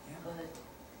beautiful, Yeah. but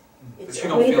But it's you a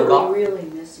don't way feel that God. we really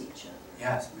miss each other.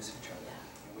 Yes, miss each other.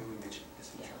 Yeah. We miss each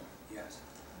Yeah. other. Yes.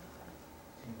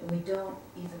 And we don't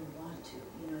even want to,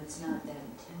 you know, it's not that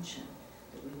intention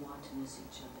that we want to miss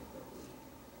each other, but we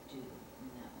do in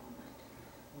that moment.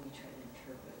 And we try to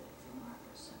interpret it from our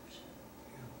perception.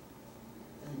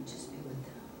 And then just be with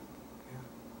them.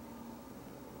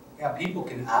 Yeah, people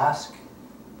can ask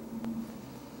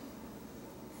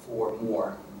for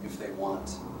more if they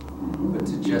want, but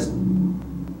to just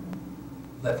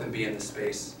let them be in the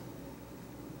space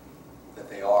that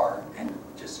they are and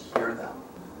just hear them.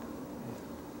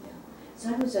 Yeah.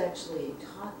 So I was actually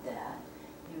taught that,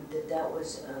 you know, that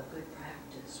was a good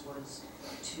practice, was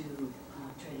to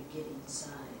try to get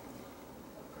inside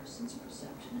a person's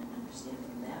perception and understand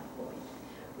from that point,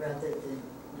 rather than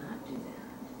not do that.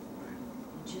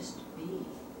 And just be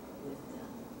with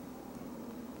them,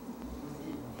 with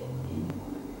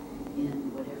anyone,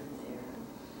 in whatever their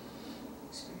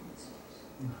experience is.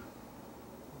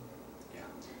 Yeah.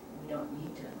 We don't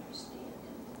need to understand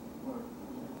it or,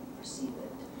 you know, perceive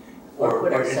it. Or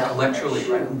put ourselves in their intellectually,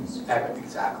 right? shoes.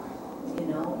 Exactly. You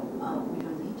know, we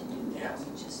don't need to do that. Yes.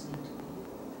 We just need to be.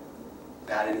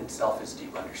 That in itself is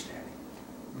deep understanding.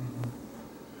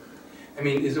 I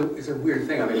mean, it's a weird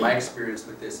thing. I mean, my experience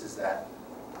with this is that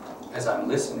as I'm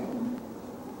listening,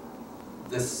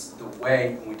 the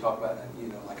way, when we talk about, you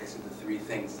know, like I said, the three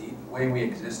things, the way we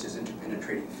exist is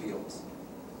interpenetrating fields.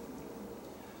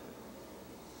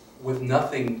 With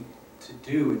nothing to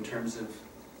do in terms of,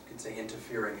 you could say,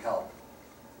 interfering help,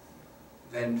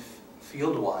 then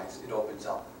field-wise, it opens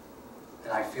up.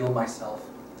 And I feel myself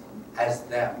as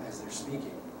them, as they're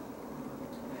speaking.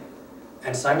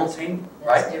 And simultaneously,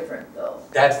 right? That's different though.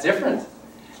 That's different.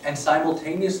 And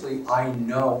simultaneously, I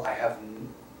know I have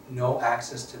no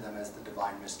access to them as the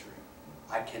divine mystery.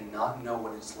 I cannot know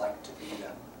what it's like to be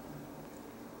them.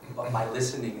 But my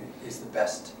listening is the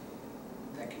best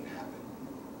that can happen.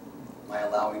 My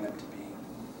allowing them to be.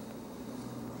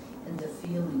 And the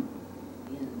feeling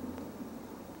in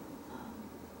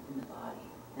the body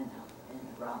and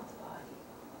around the body,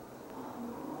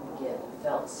 we get a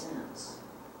felt sense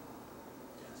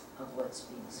of what's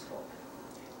being spoken.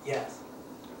 Yes.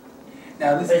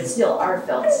 Now this But it's is, still our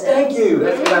felt sense. thank you.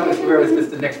 That's what I was, that's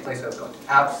the next place I was going.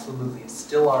 Absolutely, it's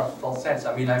still our full sense.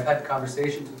 I mean, I've had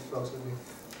conversations with folks with me.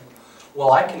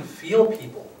 Well, I can feel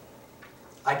people.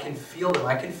 I can feel them.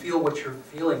 I can feel what you're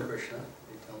feeling, Krishna,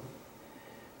 they tell me.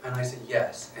 And I said,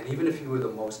 yes. And even if you were the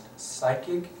most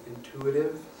psychic,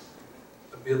 intuitive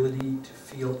ability to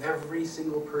feel every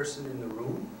single person in the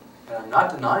room, and I'm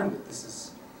not denying that this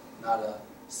is not a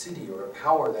city or a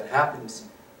power that happens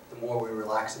the more we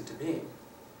relax into being.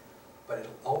 But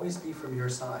it'll always be from your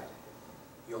side.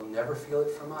 You'll never feel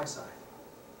it from my side.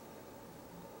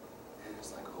 And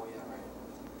it's like, oh yeah, right.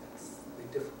 That's a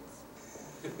big difference.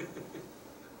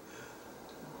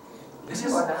 This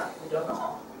is, Or not, we don't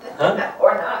know. huh?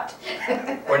 Or not.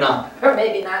 Or not. Or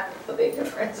maybe not a big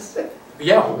difference.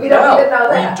 Yeah, We don't even know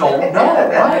we that. don't know,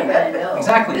 right? I know.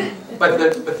 Exactly. But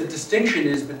the distinction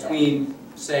is between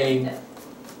saying,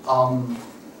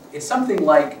 it's something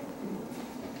like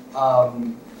our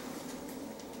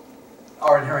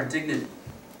inherent dignity.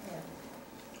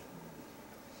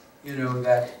 You know,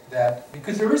 that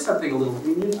because there is something a little,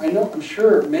 I'm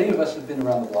sure many of us have been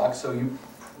around the block, so you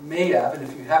may have, and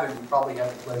if you haven't, you probably have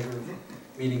the pleasure of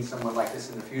meeting someone like this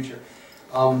in the future,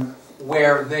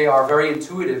 where they are very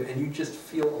intuitive and you just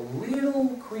feel a little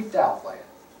creeped out by it.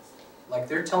 Like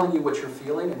they're telling you what you're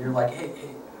feeling and you're like, hey,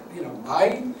 you know,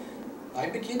 I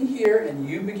begin here and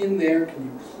you begin there, can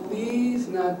you please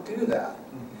not do that?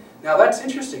 Now that's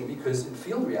interesting because in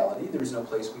field reality, there's no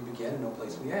place we begin and no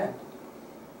place we end.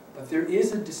 But there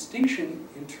is a distinction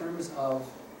in terms of,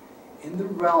 in the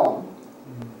realm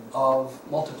of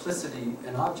multiplicity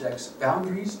and objects,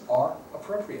 boundaries are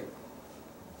appropriate.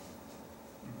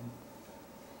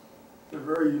 They're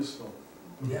very useful.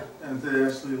 Yeah. And they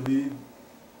actually lead,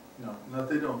 not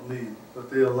they don't lead,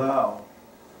 but they allow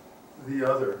the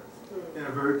other in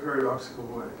a very paradoxical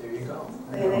way. There you go.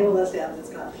 They enable us to have this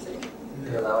conversation.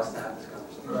 They allow us to have this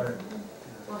conversation.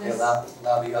 Right. They allow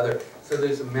the other. So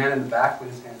there's a man in the back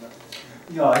with his hand up.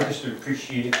 Yeah, I just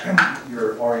appreciate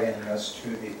your orienting us to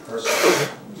the person,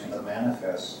 to the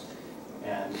manifest.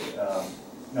 And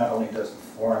not only does the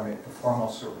form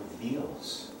also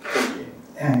reveals being,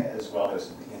 as well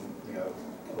as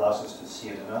allows us to see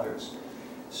it in others.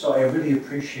 So I really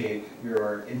appreciate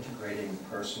your integrating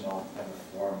personal and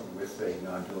the form with a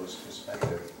non-dualist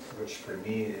perspective, which for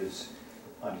me is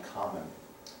uncommon.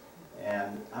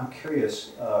 And I'm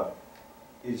curious,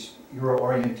 is your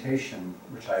orientation,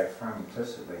 which I affirm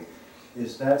implicitly,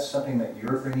 is that something that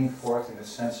you're bringing forth in a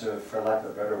sense of, for lack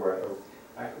of a better word,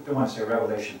 I don't want to say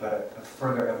revelation, but a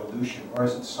further evolution, or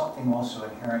is it something also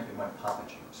inherent in what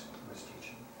Papaji was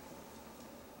teaching?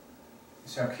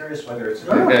 So I'm curious whether it's...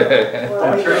 I'm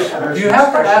curious whether it's You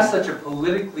have to expression- ask such a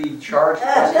politically charged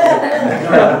question.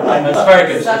 That's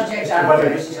very good. Subject So whether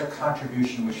matter. this is a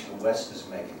contribution which the West is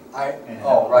making, and an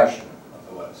Oh, right. evolution of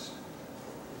the West.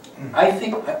 I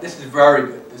think this is very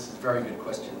good. This is a very good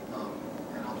question.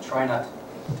 And I'll try not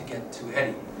to get too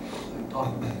heady when I'm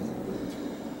talking about it.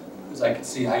 Because I can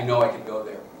see, I know I could go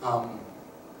there.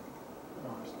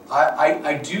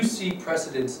 I do see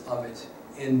precedents of it,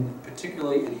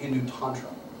 particularly in Hindu Tantra.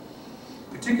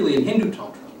 Particularly in Hindu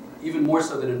Tantra, even more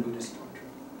so than in Buddhist Tantra.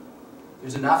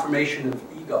 There's an affirmation of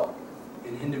ego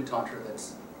in Hindu Tantra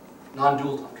that's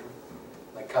non-dual Tantra,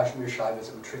 like Kashmir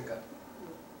Shaivism, Trika.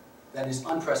 That is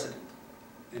unprecedented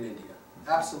in India.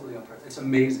 Absolutely unprecedented. It's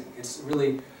amazing. It's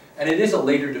really, and it is a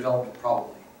later development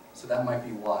probably, so that might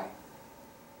be why.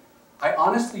 I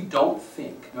honestly don't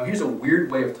think, now here's a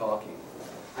weird way of talking.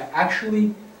 I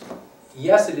actually,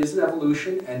 yes, it is an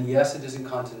evolution, and yes, it is in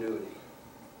continuity.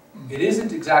 It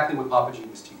isn't exactly what Papaji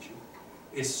was teaching.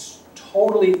 It's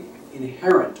totally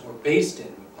inherent or based in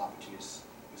what Papaji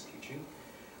was teaching.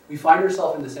 We find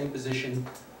ourselves in the same position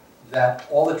that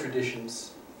all the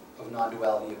traditions of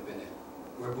non-duality have been in,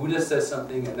 where Buddha says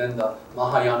something and then the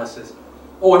Mahayana says,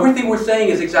 oh, everything we're saying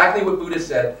is exactly what Buddha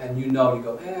said, and you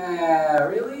go,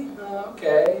 really?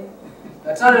 Okay.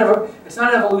 It's not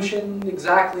an evolution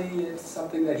exactly, it's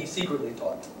something that he secretly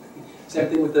taught. Same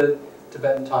thing with the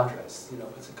Tibetan Tantras,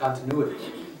 it's a continuity.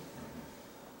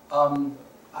 A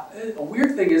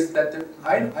weird thing is that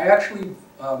I actually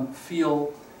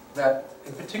feel that,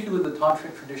 in particular the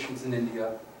Tantric traditions in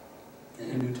India, in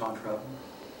Hindu Tantra,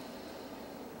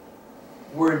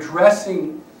 we're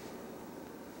addressing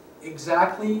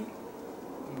exactly,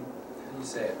 how do you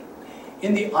say it?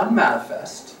 In the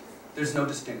unmanifest, there's no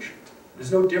distinction.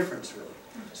 There's no difference, really.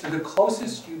 So the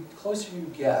closer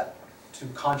you get to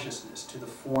consciousness, to the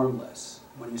formless,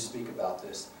 when you speak about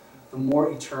this, the more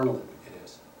eternal it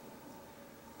is.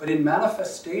 But in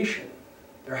manifestation,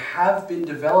 there have been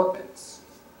developments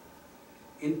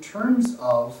in terms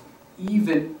of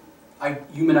even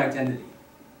human identity.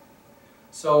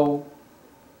 So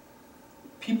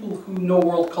people who know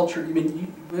world culture,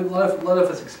 a lot of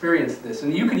us experience this,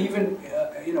 and you can even,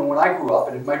 when I grew up,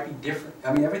 and it might be different.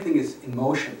 Everything is in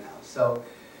motion now, so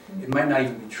it might not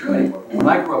even be true anymore. But when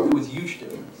I grew up, there was a huge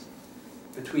difference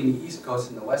between the East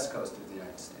Coast and the West Coast of the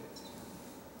United States.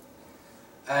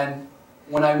 And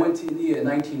when I went to India in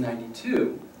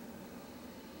 1992,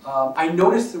 I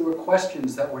noticed there were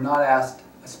questions that were not asked,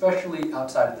 especially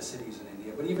outside of the cities in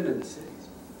India, but even in the cities,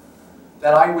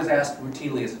 that I was asked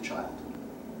routinely as a child.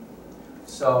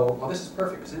 So, well, this is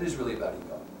perfect, because it is really about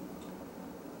ego.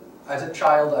 As a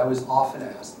child, I was often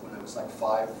asked, when I was like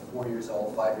 4 years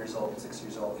old, 5 years old, 6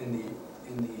 years old, in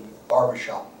the barber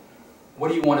shop, what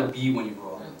do you want to be when you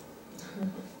grow up?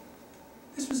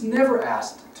 This was never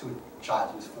asked to a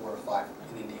child who was 4 or 5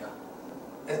 in India.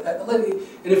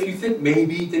 And if you think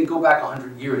maybe, then go back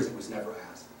 100 years, it was never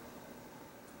asked.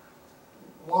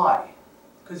 Why?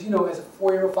 Because, as a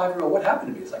 4-year-old, 5-year-old, what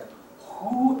happened to me? It's like,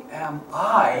 who am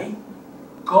I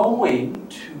going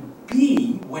to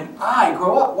be when I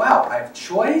grow up? Wow, I have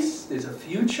choice, there's a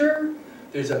future,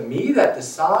 there's a me that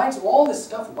decides, all this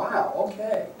stuff, wow,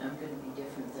 okay. I'm going to be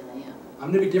different than I am.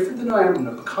 I'm going to be different than I am, I'm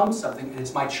going to become something, and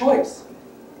it's my choice.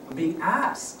 I'm being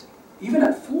asked, even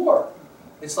at 4.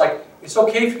 It's like, it's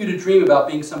okay for you to dream about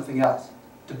being something else,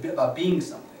 being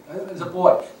something. As a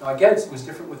boy. Now again, it was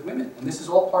different with women, and this is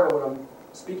all part of what I'm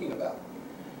speaking about.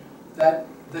 That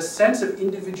the sense of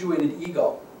individuated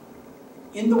ego,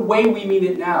 in the way we mean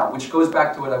it now, which goes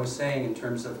back to what I was saying in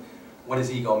terms of what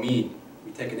does ego mean?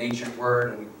 We take an ancient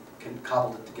word and we can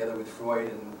cobble it together with Freud,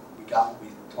 and we got what we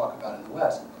talk about in the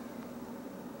West.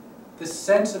 The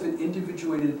sense of an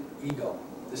individuated ego,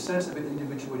 the sense of an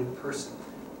individuated person,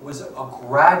 was a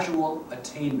gradual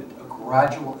attainment, a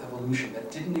gradual evolution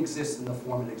that didn't exist in the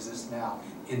form it exists now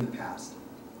in the past,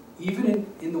 even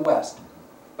in the West.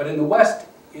 But in the West,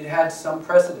 it had some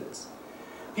precedence.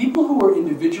 People who were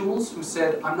individuals who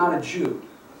said, I'm not a Jew,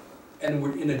 and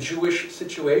were in a Jewish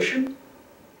situation,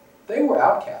 they were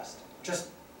outcast just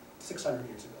 600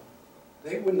 years ago.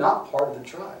 They were not part of the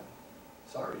tribe.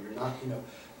 Sorry, you're not,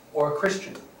 or a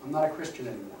Christian. I'm not a Christian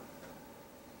anymore.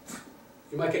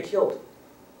 You might get killed.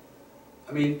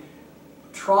 I mean,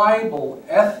 tribal,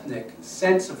 ethnic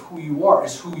sense of who you are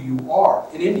is who you are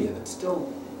in India. That's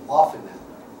still often that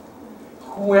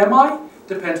way. Who am I?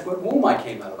 Depends what womb I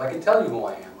came out of. I can tell you who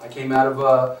I am. I came out of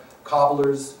a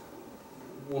cobbler's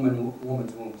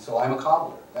woman's womb, so I'm a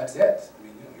cobbler. That's it. I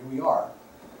mean, here we are.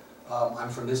 I'm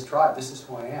from this tribe. This is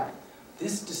who I am.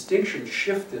 This distinction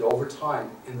shifted over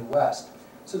time in the West.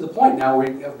 So the point now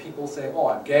where you have people say, oh,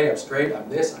 I'm gay, I'm straight, I'm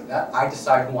this, I'm that. I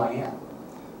decide who I am.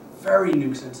 Very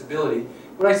new sensibility.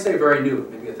 When I say very new,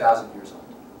 maybe 1,000 years old.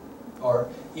 Or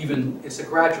even, it's a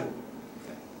gradual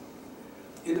thing.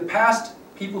 In the past,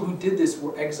 people who did this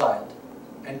were exiled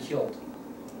and killed.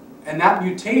 And that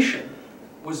mutation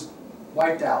was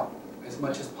wiped out as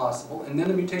much as possible, and then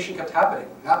the mutation kept happening,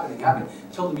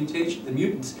 until the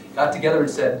mutants got together and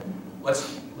said,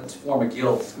 let's form a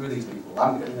guild, screw these people,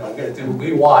 I'm going to do what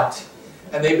we want.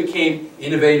 And they became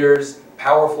innovators,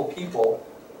 powerful people,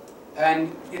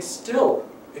 and it's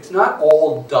not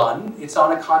all done, it's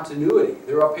on a continuity.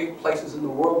 There are places in the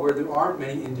world where there aren't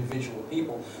many individual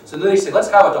people. So then they say, let's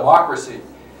have a democracy.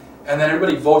 And then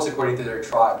everybody votes according to their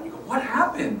tribe. And you go, what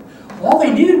happened? All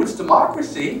they needed was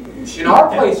democracy. In our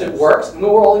place it works, and we're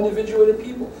all individuated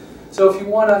people. So if you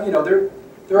want to,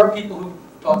 there are people who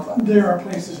talk about There are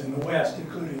places in the West,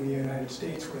 including the United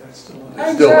States, where that's still not.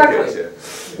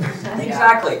 Exactly.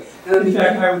 Exactly. And In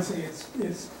fact, I would say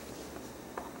it's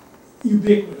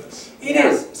ubiquitous. It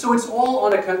is. So it's all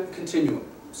on a continuum.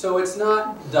 So it's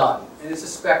not done, and it's a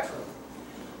spectrum.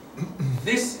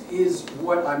 This is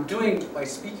what I'm doing by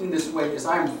speaking this way, is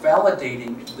I'm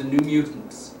validating the New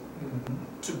Mutants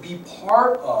to be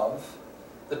part of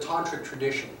the tantric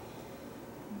tradition.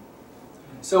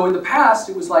 So in the past,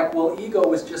 it was like, well, ego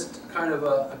was just kind of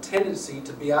a tendency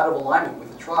to be out of alignment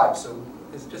with the tribe, so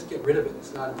let's just get rid of it.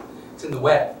 It's in the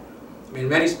way. I mean,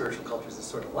 many spiritual cultures is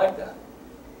sort of like that,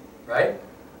 right?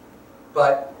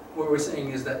 But what we're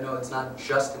saying is that, no, it's not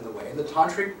just in the way. And the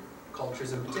tantric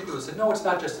cultures in particular said, no, it's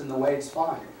not just in the way, it's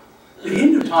fine. The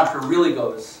Hindu Tantra really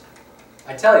goes,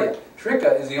 I tell you,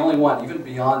 Trika is the only one, even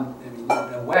beyond, in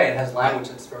a way, it has language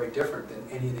that's very different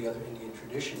than any of the other Indian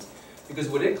traditions. Because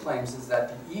what it claims is that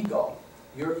the ego,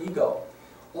 your ego,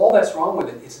 all that's wrong with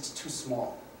it is it's too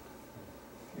small.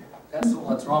 That's all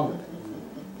that's wrong with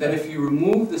it. That if you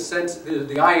remove the sense,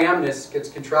 the I amness gets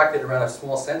contracted around a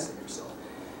small sense of yourself.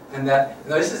 And that,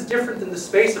 now this is different than the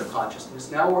space of consciousness.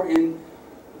 Now we're in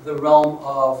the realm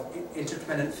of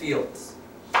interdependent fields.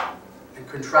 And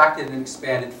contracted and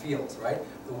expanded fields, right?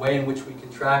 The way in which we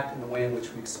contract and the way in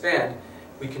which we expand.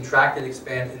 We contract and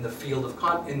expand in the field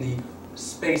of, in the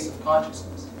space of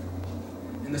consciousness.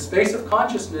 In the space of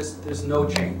consciousness, there's no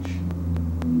change,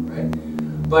 right?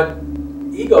 But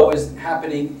ego is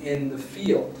happening in the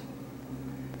field.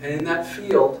 And in that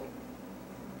field,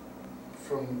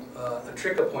 from a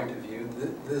Trika point of view,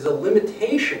 there's a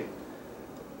limitation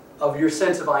of your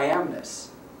sense of I amness.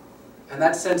 And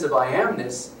that sense of I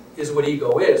amness is what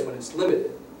ego is when it's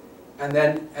limited. And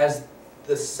then as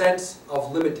the sense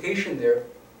of limitation there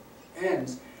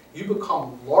ends, you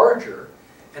become larger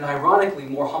and ironically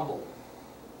more humble.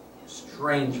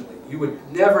 Strangely. You would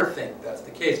never think that's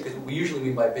the case, because what we usually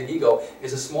mean by big ego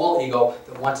is a small ego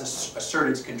that wants to assert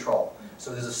its control.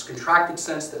 So there's a contracted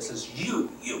sense that says, you,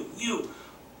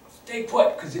 stay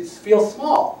put, because it feels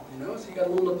small, you know? So you got a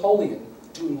little Napoleon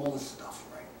doing all this stuff,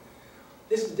 right?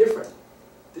 This is different.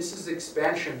 This is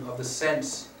expansion of the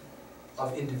sense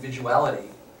of individuality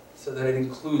so that it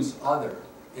includes other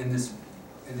in this,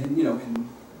 and then,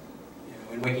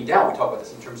 in Waking Down, we talk about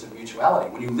this in terms of mutuality.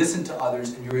 When you listen to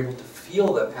others and you're able to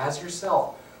feel them as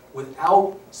yourself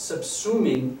without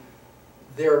subsuming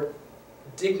their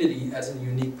dignity as a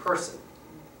unique person.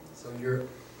 So you're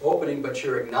opening, but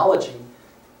you're acknowledging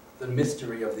the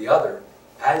mystery of the other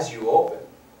as you open.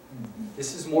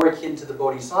 This is more akin to the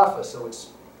Bodhisattva, so it's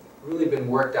really been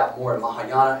worked out more in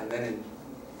Mahayana and then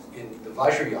in the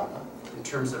Vajrayana in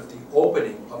terms of the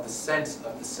opening of the sense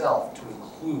of the self to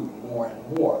include more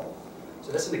and more.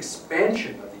 So that's an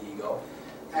expansion of the ego.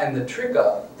 And the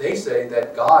Trika, they say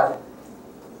that God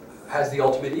has the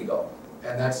ultimate ego,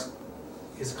 and that's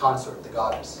his consort, the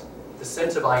goddess. The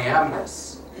sense of I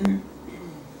amness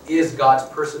is God's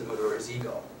personhood or his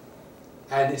ego.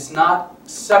 And it's not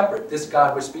separate. This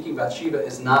God we're speaking about, Shiva,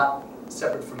 is not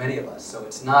separate from any of us. So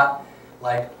it's not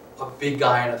like a big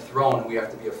guy on a throne we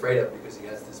have to be afraid of because he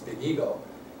has this big ego.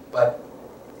 But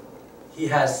he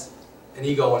has an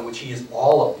ego in which he is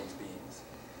all of these beings.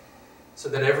 So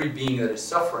that every being that is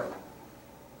suffering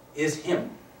is him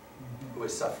who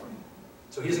is suffering.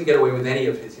 So he doesn't get away with any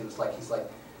of his,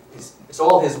 it's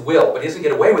all his will, but he doesn't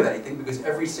get away with anything because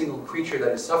every single creature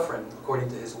that is suffering according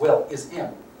to his will is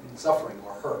him. suffering,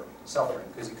 or hurt, suffering,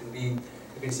 because you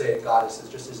can say a goddess is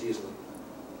just as easily.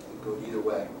 It can go either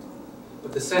way.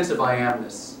 But the sense of I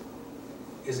amness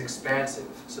is expansive,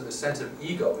 so the sense of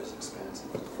ego is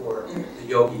expansive for the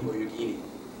yogi or yogini.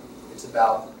 It's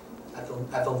about, at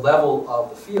the level of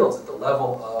the fields, at the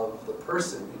level of the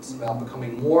person, it's about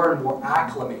becoming more and more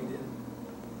acclimated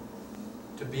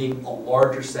to being a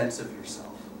larger sense of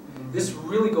yourself. This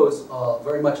really goes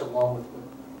very much along with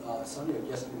what Sonia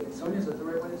yesterday. Sonia, is that the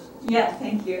right way? Yeah,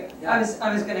 thank you. Yeah.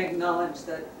 I was going to acknowledge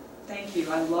that. Thank you.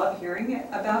 I love hearing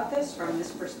about this from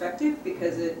this perspective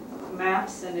because it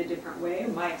maps in a different way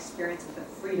my experience of the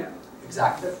freedom.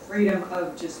 Exactly. The freedom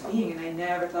of just being, and I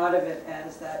never thought of it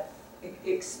as that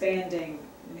expanding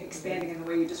in the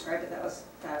way you described it. That was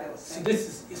fabulous. So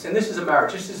this is a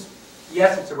marriage.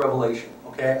 Yes, it's a revelation.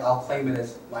 Okay, I'll claim it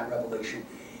as my revelation.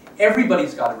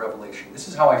 Everybody's got a revelation. This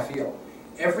is how I feel.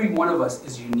 Every one of us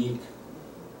is unique.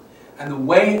 And the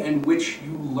way in which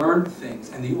you learned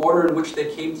things, and the order in which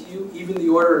they came to you, even the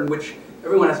order in which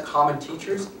everyone has common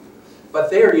teachers, but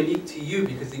they are unique to you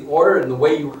because the order and the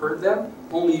way you heard them,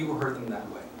 only you heard them that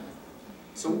way.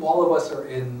 So all of us are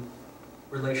in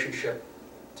relationship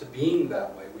to being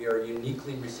that way. We are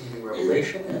uniquely receiving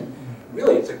revelation, and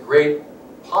really it's a great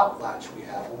potlatch we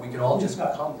have where we can all just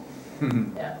become.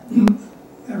 Yeah.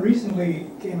 I recently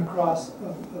came across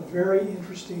a very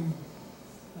interesting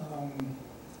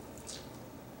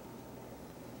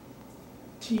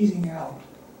teasing out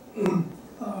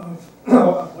of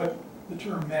what the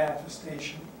term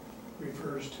manifestation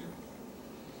refers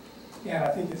to. And I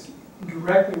think it's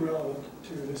directly relevant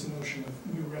to this notion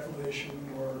of new revelation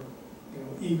or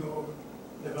ego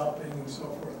developing and so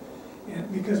forth.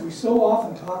 And because we so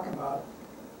often talk about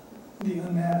the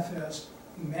unmanifest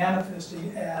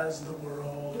manifesting as the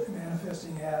world,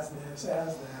 manifesting as this,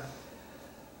 as that.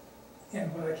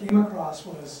 And what I came across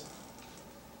was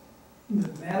the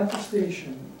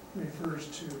manifestation refers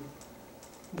to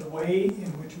the way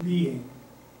in which being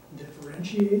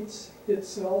differentiates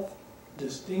itself,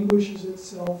 distinguishes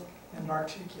itself, and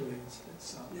articulates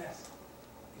itself. Yes,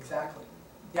 exactly.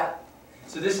 Yeah.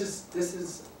 So this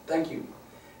is thank you.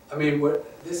 I mean,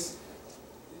 this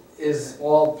is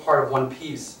all part of one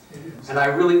piece. And I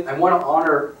want to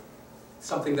honor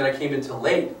something that I came into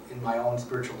late in my own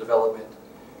spiritual development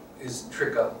is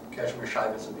Trika, Kashmir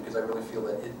Shaivism, because I really feel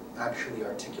that it actually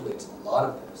articulates a lot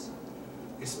of this.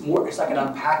 It's like an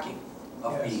unpacking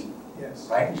of being,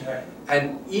 right? Exactly.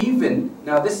 And even,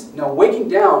 now waking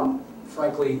down,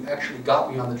 frankly, actually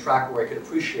got me on the track where I could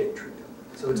appreciate Trika.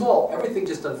 So everything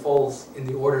just unfolds in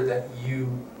the order that you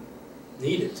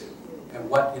need it to. And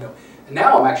and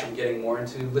now I'm actually getting more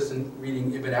into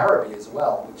reading Ibn Arabi as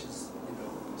well, which is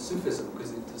Sufism,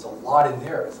 because there's a lot in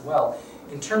there as well,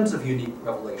 in terms of unique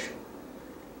revelation.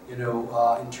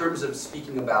 In terms of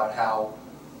speaking about how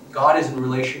God is in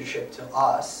relationship to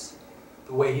us,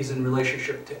 the way He's in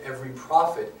relationship to every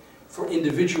prophet for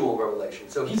individual revelation.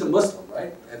 So he's a Muslim,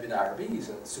 right? Ibn Arabi, he's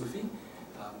a Sufi.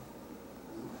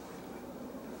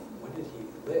 When did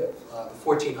he live? The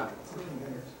 1400s.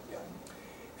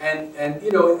 And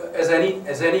as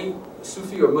any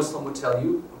Sufi or Muslim would tell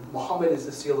you, Muhammad is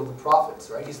the seal of the prophets,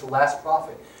 right? He's the last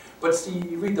prophet. But see,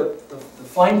 you read the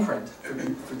fine print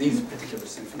for these particular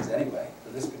Sufis anyway, for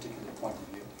this particular point of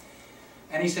view.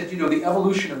 And he said, the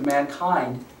evolution of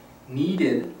mankind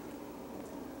needed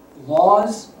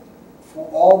laws for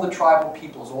all the tribal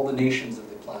peoples, all the nations of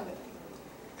the planet.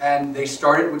 And they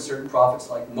started with certain prophets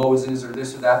like Moses or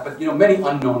this or that, but many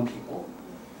unknown people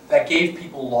that gave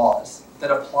people laws that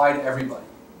apply to everybody.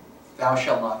 Thou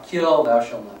shalt not kill, thou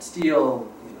shalt not steal,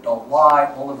 don't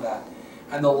lie, all of that.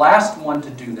 And the last one to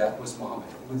do that was Muhammad.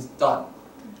 It was done.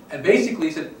 And basically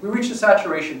he said, we reached a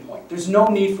saturation point. There's no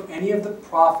need for any of the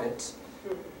prophets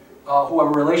who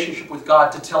have a relationship with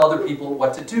God to tell other people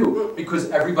what to do, because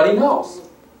everybody knows.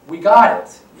 We got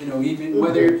it. Even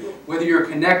whether you're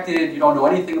connected, you don't know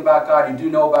anything about God, you do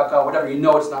know about God, whatever,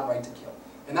 it's not right to kill.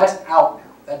 And that's out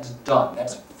now. That's done.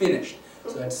 That's finished.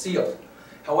 So that's sealed.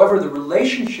 However, the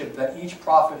relationship that each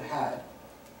prophet had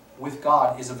with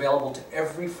God is available to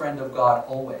every friend of God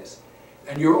always.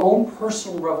 And your own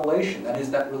personal revelation, that is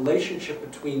that relationship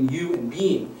between you and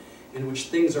being, in which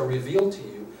things are revealed to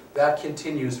you, that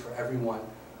continues for everyone.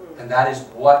 And that is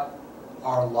what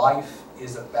our life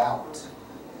is about.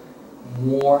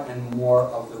 More and more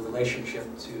of the relationship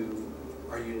to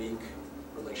our unique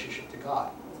relationship to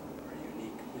God. Our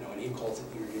unique, and he calls it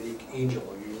your unique angel,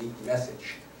 or your unique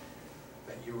message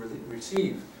that you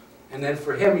receive. And then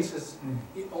for him, he says,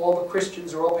 all the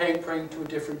Christians are all praying to a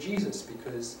different Jesus,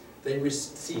 because they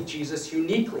see Jesus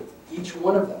uniquely, each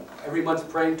one of them. Everyone's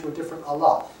praying to a different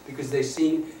Allah, because they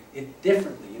see it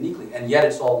differently, uniquely, and yet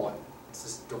it's all one. It's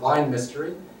this divine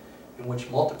mystery in which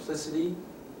multiplicity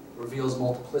reveals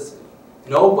multiplicity.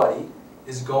 Nobody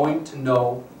is going to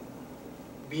know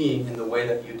being in the way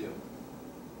that you do.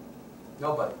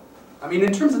 Nobody. I mean,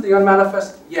 in terms of the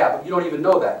unmanifest, yeah, but you don't even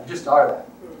know that. You just are that.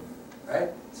 Right?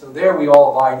 So there we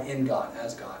all abide in God,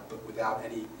 as God, but without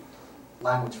any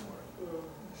language for it.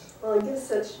 Well, it gives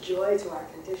such joy to our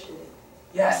conditioning.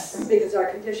 Yes. Because our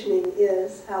conditioning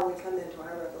is how we come into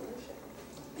our revolution.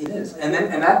 It is. And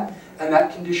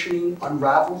that conditioning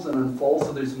unravels and unfolds,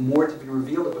 so there's more to be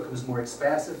revealed. It becomes more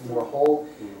expansive, more whole,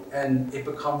 and it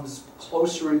becomes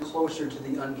closer and closer to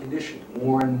the unconditioned,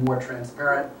 more and more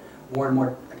transparent, more and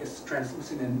more, I guess,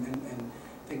 translucent, and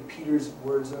I think Peter's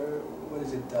words are, what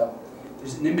is it?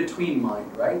 There's an in-between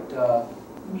mind, right?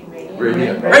 Radiant.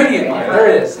 Radiant mind, there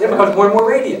it is. It becomes more and more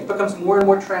radiant. It becomes more and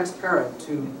more transparent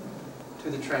to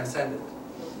the transcendent.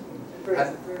 There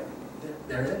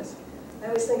it is. I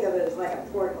always think of it as like a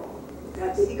portal.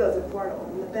 Like the ego is a portal.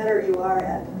 And the better you are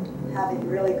at having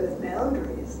really good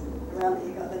boundaries around the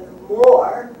ego, then the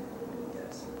more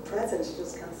presence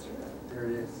just comes through. There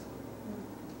it is.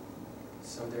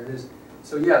 So there it is.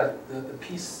 So yeah, the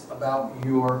piece about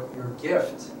your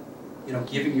gift, you know,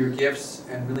 giving your gifts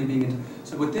and really being into,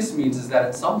 so what this means is that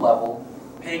at some level,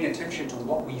 paying attention to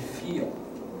what we feel,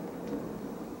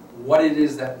 what it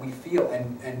is that we feel,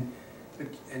 and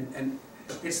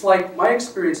it's like, my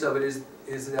experience of it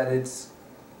is that it's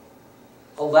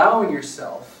allowing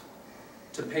yourself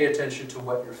to pay attention to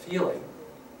what you're feeling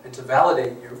and to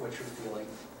validate what you're feeling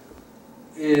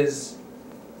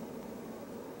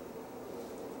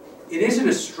it isn't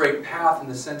a straight path in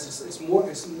the sense, it's more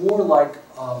like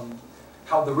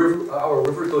how a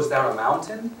river goes down a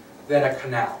mountain than a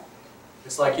canal.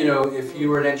 It's like, you know, if you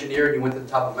were an engineer and you went to the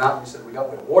top of a mountain, you said, we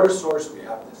got a water source, we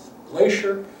have this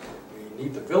glacier, we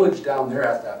need the village down there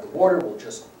has to have the water, we'll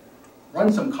just run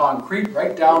some concrete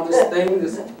right down this thing,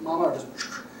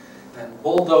 and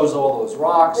bulldoze all those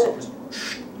rocks,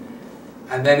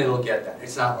 and then it'll get that.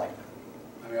 It's not like that.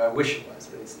 I mean, I wish it was,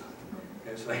 but it's not.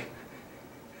 It's like,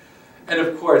 and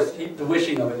of course, the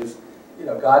wishing of it is, you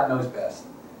know, God knows best.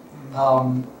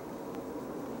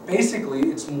 Basically,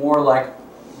 it's more like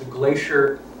the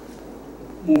glacier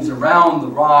moves around the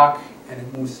rock, and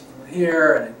it moves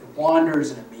here, and it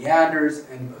wanders, and it meanders,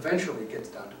 and eventually it gets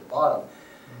down to the bottom.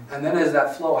 And then as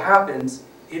that flow happens,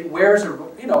 it wears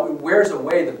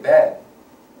away the bed,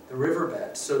 the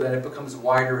riverbed, so that it becomes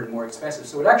wider and more expansive.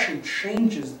 So it actually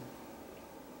changes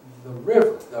the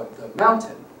river, the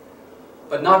mountain,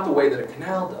 but not the way that a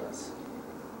canal does.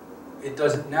 It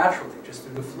does it naturally, just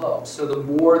through the flow. So the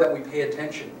more that we pay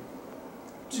attention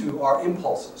to our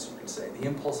impulses, you could say, the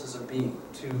impulses of being,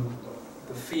 to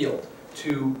the field,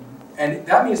 and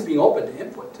that means being open to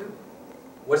input too.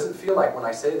 What does it feel like when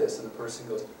I say this and the person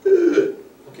goes,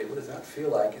 okay, what does that feel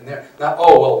like? And they're not,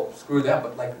 oh, well, screw them,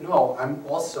 but like, no, I'm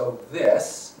also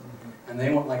this, and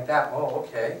they went like that, oh,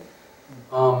 okay.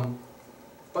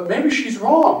 But maybe she's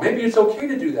wrong. Maybe it's okay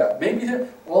to do that. Maybe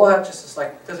all that just is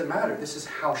like, it doesn't matter. This is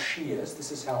how she is. This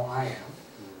is how I am.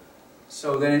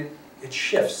 So then it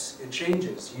shifts. It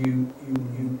changes.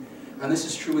 And this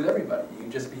is true with everybody. You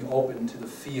just be open to the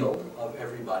field of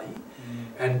everybody,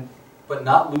 but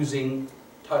not losing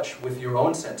touch with your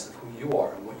own sense of who you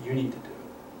are and what you need to do.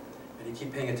 And you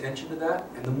keep paying attention to that.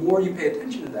 And the more you pay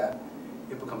attention to that,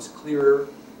 it becomes clearer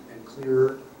and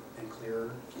clearer and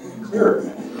clearer and clearer.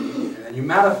 And then you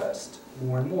manifest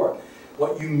more and more.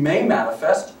 What you may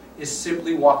manifest is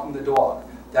simply walking the dog.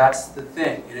 That's the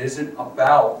thing. It isn't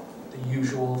about the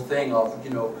usual thing of,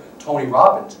 you know, Tony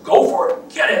Robbins. Go for it.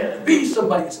 Get it. Be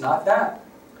somebody. It's not that.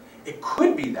 It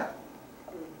could be that.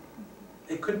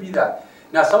 It could be that.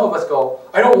 Now some of us go,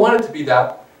 I don't want it to be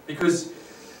that because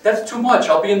that's too much.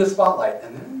 I'll be in the spotlight.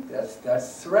 And then that's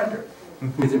surrender.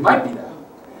 Because it might be that.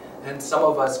 And some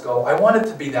of us go, I want it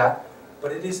to be that,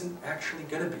 but it isn't actually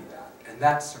going to be that. And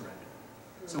that's surrender.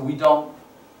 So we don't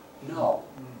know.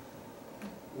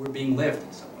 We're being lived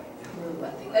in some way.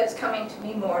 One thing that's coming to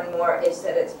me more and more is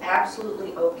that it's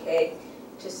absolutely okay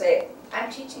to say,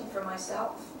 I'm teaching for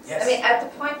myself. Yes. I mean, at the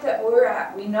point that we're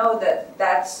at, we know that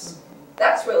that's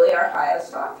really our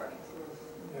highest offering.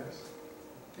 Yes.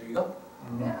 There you go.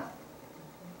 Yeah.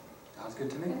 Sounds good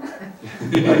to me.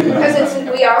 Because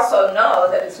we also know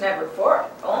that it's never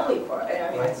only for it.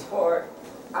 I mean, Right. it's for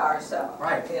ourselves.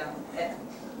 Right. You know, and,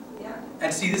 yeah.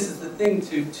 And see, this is the thing,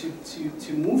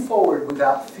 to move forward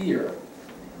without fear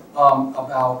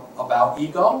about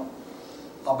ego,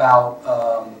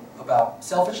 about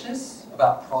selfishness,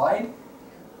 about pride,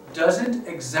 doesn't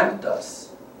exempt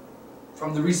us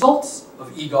from the results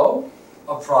of ego,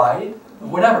 of pride,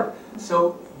 of whatever.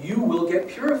 So you will get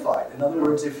purified. In other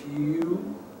words,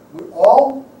 we're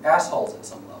all assholes at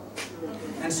some level.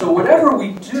 And so whatever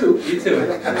we do, you too.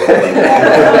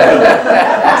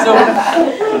 So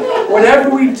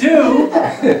whatever we do,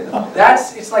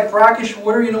 it's like brackish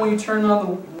water. You know, when you turn on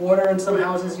the water in some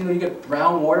houses, you know, you get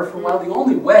brown water for a while. The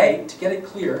only way to get it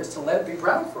clear is to let it be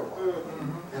brown for a while.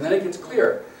 And then it gets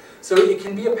clear. So it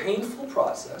can be a painful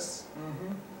process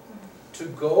to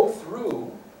go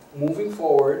through moving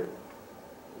forward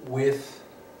with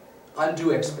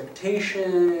undue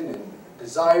expectation and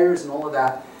desires and all of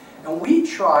that. And we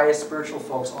try as spiritual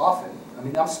folks often, I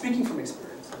mean, I'm speaking from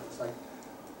experience, it's like,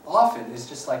 often it's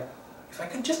just like, if I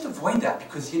could just avoid that,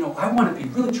 because, you know, I want to be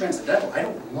really transcendental, I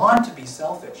don't want to be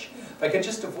selfish, if I could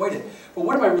just avoid it. But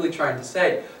what am I really trying to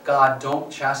say? God, don't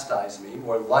chastise me,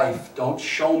 or life, don't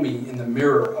show me in the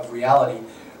mirror of reality,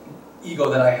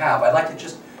 ego that I have. I'd like to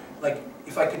just, like,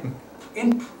 if I could,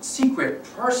 in secret,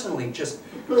 personally, just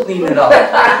clean it up.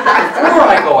 Before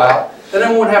I go out, then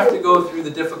I won't have to go through the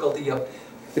difficulty of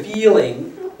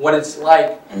feeling what it's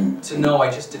like to know I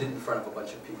just did it in front of a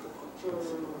bunch of people.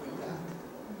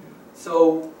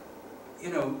 So,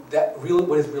 you know,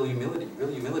 what is real humility? Real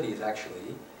humility is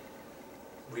actually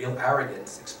real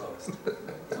arrogance exposed.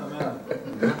 Amen.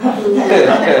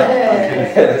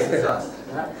 This is us.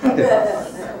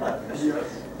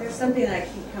 There's something that I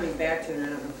keep coming back to, and I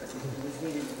don't know if it was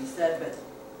needed to be said, but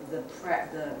the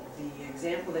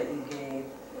example that you gave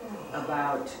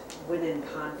about when in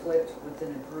conflict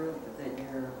within a group, that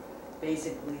you're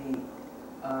basically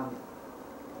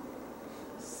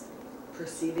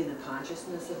perceiving the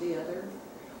consciousness of the other.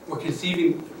 We're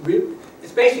conceiving,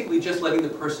 it's basically just letting the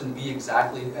person be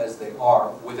exactly as they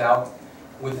are without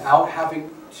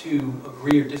having to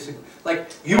agree or disagree.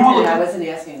 Like, you will. I wasn't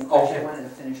asking a question, Okay. I wanted to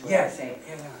finish what Yeah. I was saying.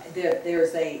 Yeah.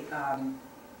 There's a,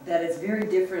 that it's very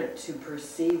different to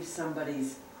perceive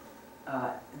somebody's,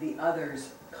 the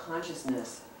other's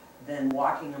consciousness than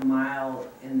walking a mile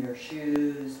in their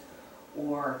shoes,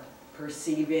 or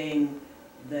perceiving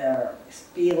their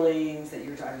feelings that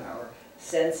you're talking about, or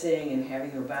sensing and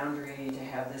having a boundary to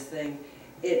have this thing.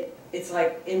 It's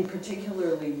like, in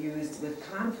particularly used with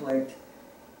conflict,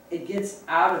 it gets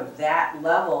out of that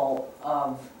level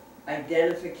of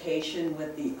identification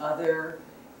with the other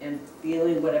and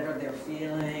feeling whatever they're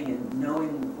feeling and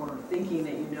knowing or thinking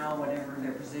that you know whatever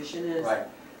their position is. Right.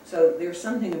 So there's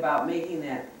something about making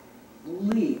that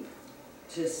leap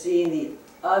to seeing the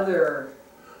other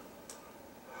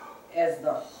as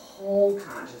the whole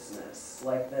consciousness,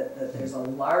 like that there's a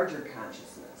larger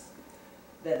consciousness.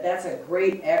 That's a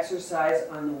great exercise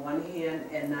on the one hand,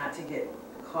 and not to get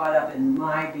caught up in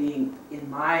my being in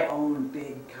my own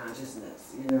big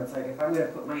consciousness. You know, it's like if I'm going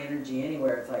to put my energy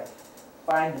anywhere, it's like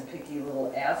find the picky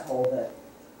little asshole that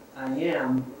I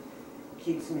am,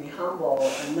 keeps me humble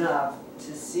enough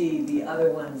to see the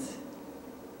other one's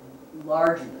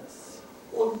largeness.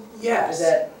 Well, yes.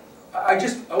 That I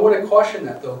want to caution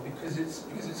that though, because it's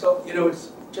so, you know,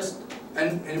 it's just,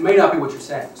 and it may not be what you're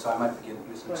saying, so I might be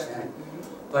misunderstanding.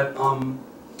 But I'm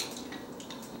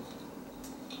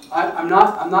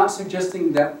not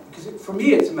suggesting that, because for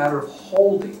me it's a matter of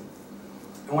holding.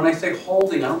 And when I say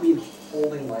holding, I don't mean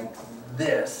holding like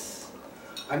this.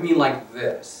 I mean like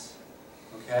this.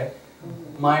 Okay?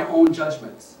 My own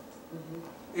judgments.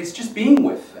 It's just being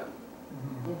with them.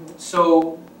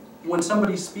 So when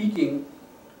somebody's speaking,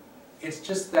 it's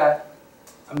just that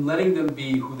I'm letting them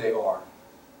be who they are.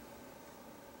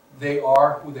 They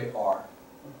are who they are.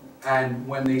 And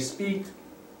when they speak,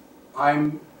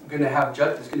 I'm going to have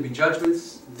there's going to be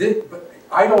judgments. But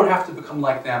I don't have to become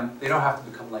like them. They don't have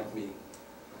to become like me.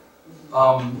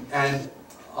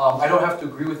 I don't have to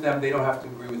agree with them. They don't have to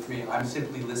agree with me. I'm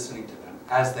simply listening to them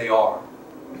as they are.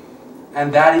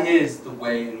 And that is the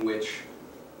way in which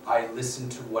I listen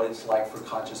to what it's like for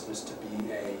consciousness to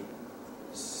be a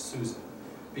Susan.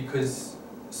 Because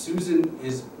Susan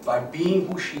is, by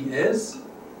being who she is,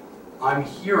 I'm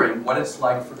hearing what it's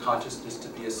like for consciousness to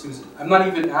be a Susan. I'm not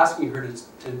even asking her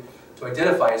to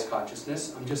identify as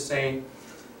consciousness. I'm just saying,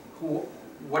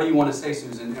 what do you want to say,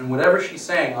 Susan? And whatever she's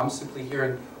saying, I'm simply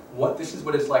hearing, this is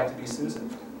what it's like to be Susan.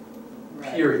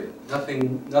 Right. Period.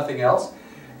 Nothing else.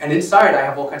 And inside I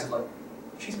have all kinds of like,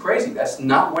 she's crazy. That's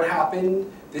not what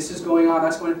happened. This is going on.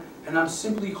 That's going on. And I'm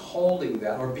simply holding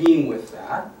that or being with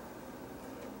that.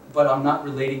 But I'm not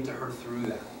relating to her through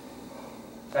that.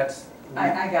 That's...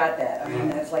 I got that. I mean,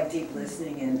 that's like deep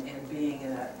listening and being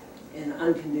in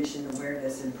unconditioned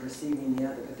awareness and perceiving the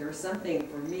other. But there's something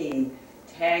for me,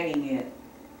 tagging it,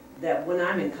 that when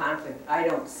I'm in conflict, I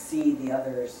don't see the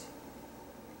others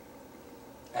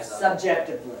as a,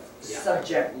 subjectiveness, Yeah.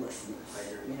 subjectlessness, I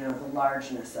hear you know, the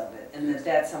largeness of it, and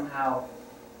that somehow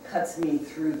cuts me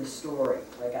through the story.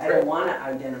 Like, I don't want to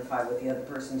identify with the other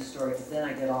person's story, because then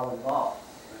I get all involved.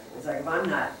 It's like, if I'm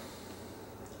not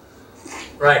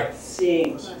right.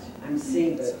 seeing, I'm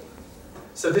seeing the,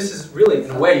 So this is really,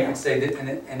 in a way, you could say that,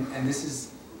 and this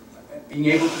is being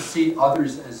able to see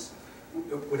others as,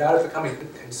 without it becoming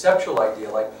a conceptual idea,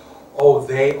 like, oh,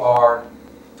 they are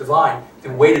divine.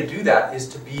 The way to do that is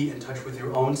to be in touch with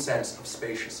your own sense of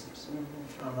spaciousness.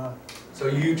 So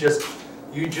you just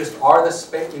are the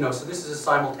space, you know, so this is a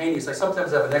simultaneous, I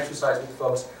sometimes have an exercise with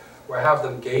folks where I have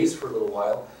them gaze for a little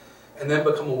while and then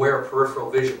become aware of peripheral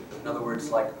vision. In other words,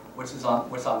 like,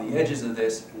 what's on the edges of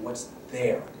this and what's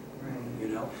there, you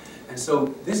know? And so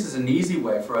this is an easy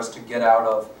way for us to get out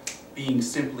of being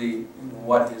simply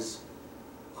what is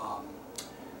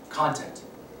content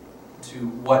to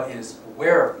what is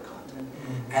aware of the content.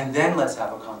 And then let's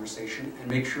have a conversation and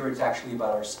make sure it's actually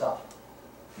about our stuff.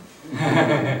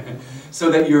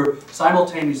 So that you're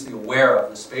simultaneously aware of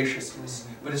the spaciousness,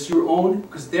 but it's your own,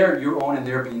 because they're your own and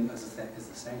their being is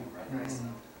the same, right?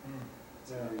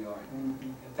 So there you are.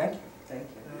 Thank you. thank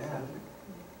you. Yeah.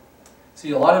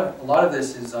 See, a lot of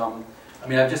this is, I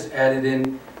mean, I've just added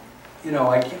in, you know,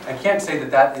 I can't say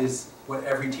that is what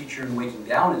every teacher in Waking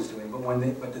Down is doing,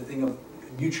 but the thing of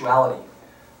mutuality,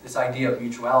 this idea of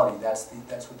mutuality, that's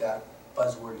what that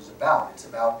buzzword is about. It's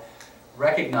about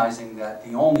recognizing that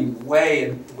the only way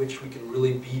in which we can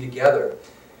really be together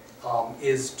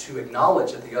is to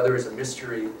acknowledge that the other is a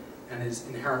mystery and is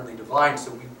inherently divine.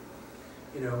 So we,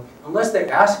 you know, unless they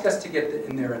ask us to get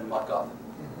in there and muck up,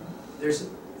 there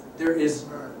is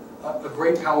a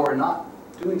great power in not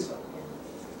doing so.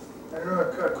 I know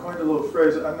I coined a little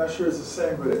phrase, I'm not sure it's the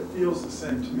same, but it feels the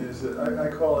same to me. Is that I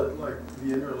call it like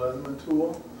the inner Leatherman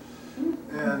tool.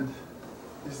 And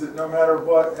is that no matter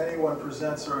what anyone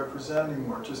presents or I present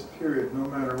anymore, just period, no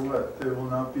matter what, they will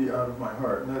not be out of my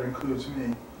heart. And that includes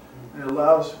me. And it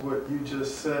allows what you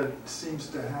just said seems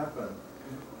to happen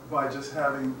by just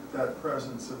having that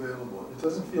presence available. It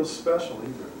doesn't feel special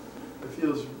either. It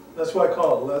feels, that's why I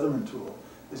call it a Leatherman tool.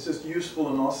 It's just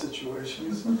useful in all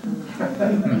situations.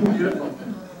 Beautiful,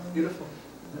 beautiful.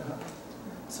 Yeah.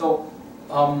 So,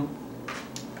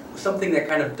 something that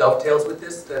kind of dovetails with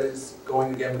this, that is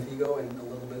going again with ego and a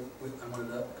little bit with, I wanted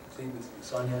to complete with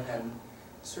Sonia and,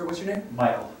 sir, what's your name?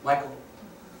 Michael. Michael.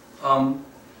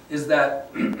 Is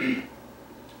that,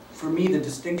 for me, the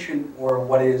distinction, or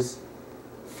what is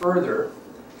further,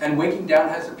 and Waking Down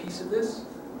has a piece of this,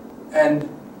 and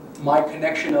my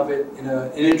connection of it in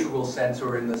an integral sense,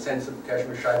 or in the sense of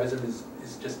Kashmir Shaivism, is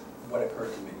just what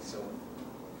occurred to me. So,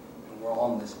 and we're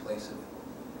all in this place of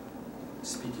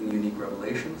speaking unique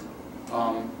revelations.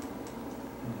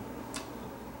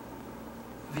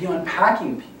 The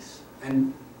unpacking piece,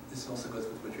 and this also goes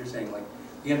with what you're saying, like,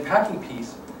 the unpacking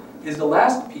piece is the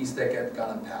last piece that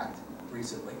got unpacked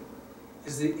recently,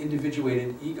 is the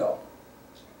individuated ego.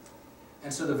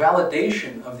 And so the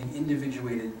validation of the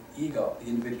individuated ego, the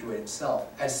individuated self,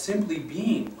 as simply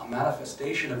being a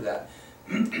manifestation of that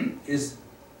is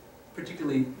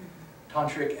particularly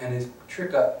tantric and is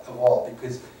Trika of all,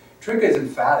 because Trika is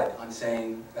emphatic on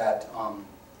saying that,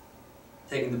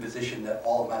 taking the position that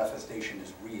all manifestation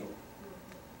is real.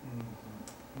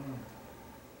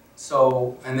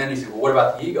 So, and then you say, well, what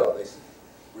about the ego? They say,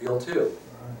 real too.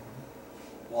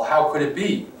 Well, how could it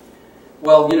be?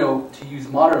 Well, you know, to use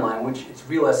modern language, it's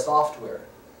real as software.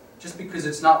 Just because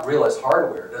it's not real as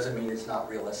hardware doesn't mean it's not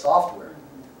real as software.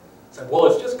 It's like, well,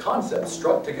 it's just concepts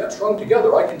strung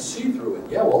together. I can see through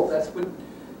it. Yeah, well, that's what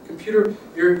computer,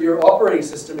 your operating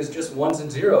system is just ones and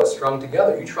zeros strung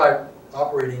together. You try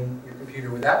operating your computer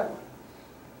without one.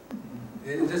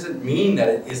 It doesn't mean that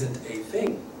it isn't a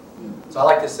thing. So I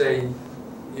like to say,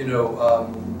 you know,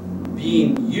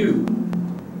 being you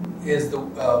is the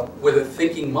with a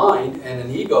thinking mind and an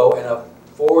ego and a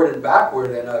forward and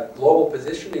backward and a global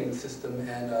positioning system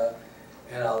and a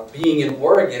being in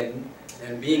Oregon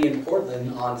and being in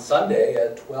Portland on Sunday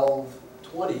at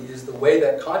 12:20 is the way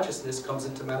that consciousness comes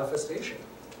into manifestation.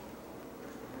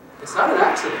 It's not an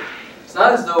accident. It's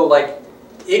not as though like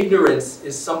ignorance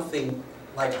is something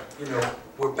like, you know,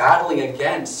 we're battling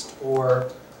against,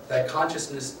 or that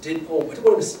consciousness did, oh, what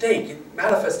a mistake, it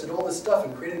manifested all this stuff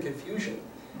and created confusion.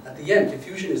 At the end,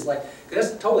 confusion is like,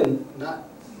 that's totally not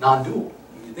non-dual,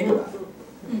 when you think about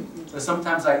it. So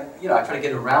sometimes I try to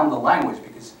get around the language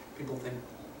because people think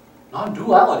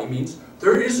non-duality means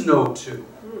there is no two.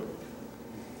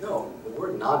 No, the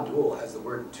word non-dual has the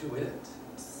word two in it.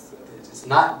 It's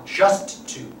not just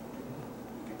two, you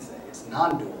could say. It's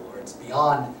non-dual, or it's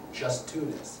beyond just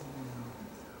two-ness.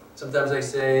 Sometimes I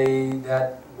say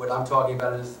that what I'm talking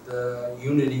about is the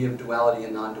unity of duality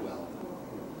and non-duality.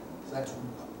 So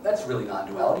that's really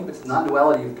non-duality, but it's the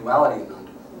non-duality of duality and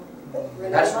non-duality.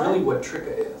 And that's really what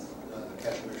Trika is,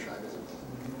 Kashmir Shaivism.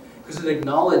 Because it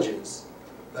acknowledges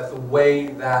that the way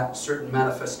that certain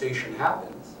manifestation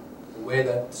happens, the way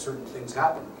that certain things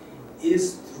happen,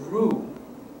 is through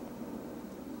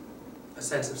a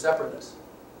sense of separateness.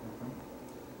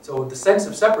 So the sense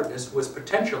of separateness was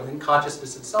potential in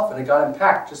consciousness itself, and it got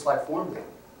impact just like form did.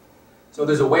 So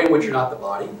there's a way in which you're not the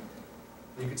body.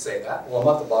 You could say that. Well, I'm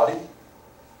not the body.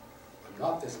 I'm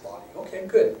not this body. Okay,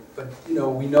 good. But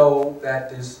we know that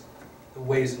there's the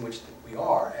ways in which we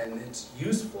are, and it's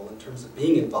useful in terms of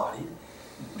being embodied,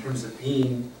 in terms of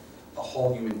being a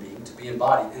whole human being, to be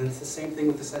embodied. And it's the same thing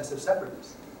with the sense of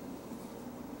separateness.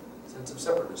 Sense of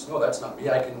separateness. No, that's not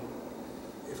me.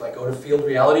 If I go to field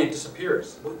reality, it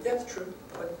disappears. Well, yeah, it's true.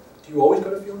 But do you always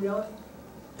go to field reality?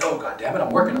 No, goddammit, I'm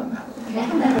working on that.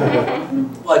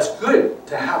 Well, it's good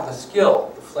to have the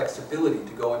skill, the flexibility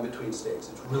to go in between states.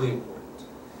 It's really important.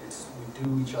 We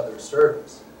do each other a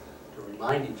service to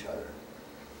remind each other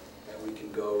that we can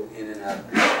go in and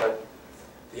out. But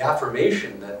the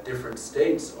affirmation that different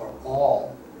states are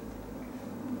all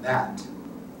that.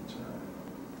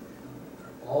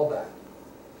 They're all that.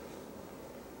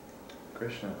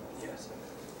 Krishna. Yes.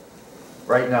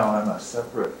 Right now I'm a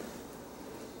separate,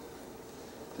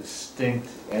 distinct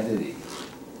entity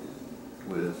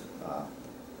with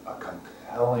a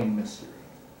compelling mystery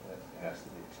that has to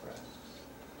be expressed.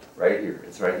 Right here,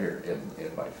 it's right here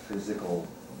in my physical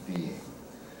being.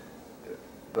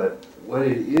 But what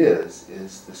it is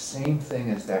the same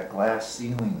thing as that glass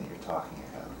ceiling that you're talking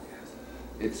about.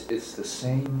 It's the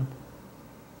same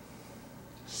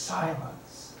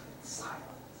silence. It's silence.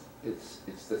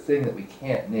 It's the thing that we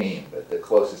can't name, but the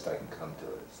closest I can come to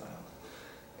it is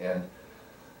silence.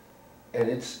 And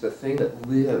it's the thing that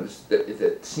lives,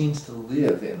 that seems to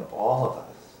live in all of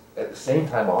us. At the same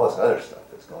time, all this other stuff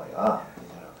that's going on,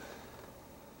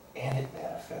 and it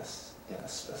manifests in a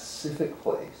specific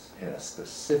place, in a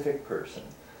specific person,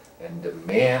 and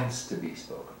demands to be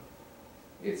spoken.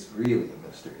 It's really a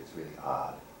mystery. It's really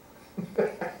odd.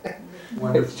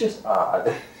 It's just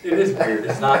odd. It is weird.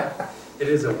 It's not. It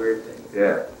is a weird thing.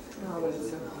 Yeah. Oh, that's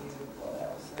so beautiful.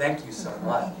 Thank you so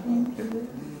much.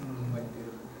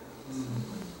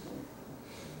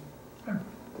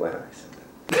 Glad I said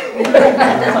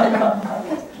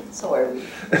that. So are we.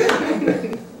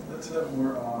 Let's have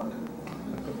more odd.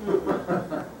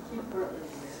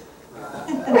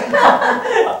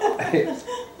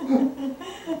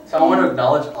 So I want to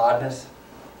acknowledge oddness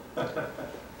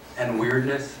and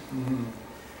weirdness.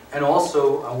 And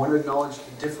also, I want to acknowledge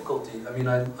the difficulty. I mean,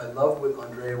 I love what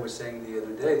Andrea was saying the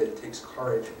other day, that it takes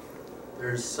courage.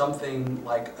 There's something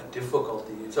like a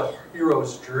difficulty. It's a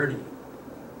hero's journey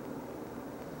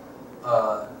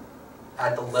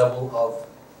at the level of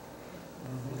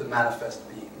the manifest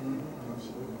being.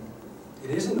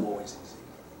 It isn't always easy.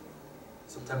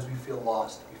 Sometimes we feel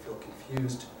lost, we feel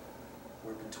confused.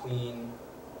 We're between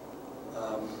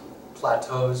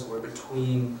plateaus, we're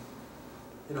between,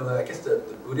 I guess the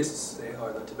Buddhists,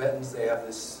 or the Tibetans, they have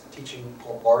this teaching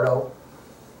called Bardo.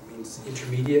 It means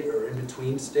intermediate or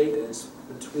in-between state, and it's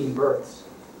between births.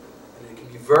 And it can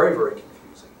be very, very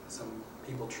confusing. Some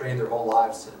people train their whole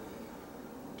lives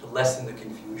to lessen the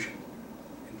confusion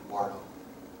in the Bardo.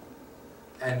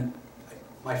 And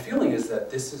my feeling is that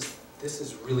this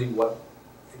is really what,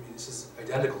 this is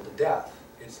identical to death.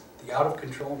 It's the out of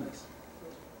controlness.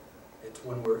 It's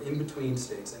when we're in between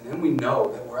states, and then we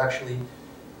know that we're actually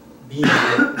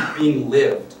being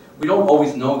lived. We don't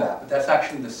always know that, but that's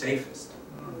actually the safest.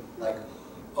 Like,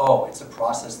 oh, it's a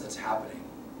process that's happening.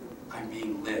 I'm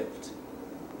being lived.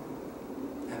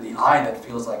 And the I that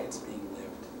feels like it's being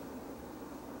lived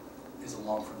is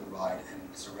along for the ride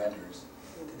and surrenders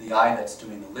to the I that's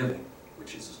doing the living,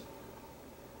 which is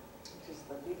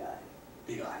the big eye.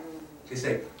 Big I. They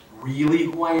say, really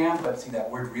who I am, but see that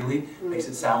word really makes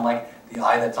it sound like the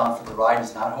I that's on for the ride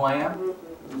is not who I am.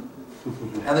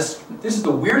 And this is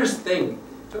the weirdest thing,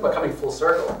 talk about coming full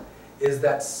circle, is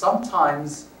that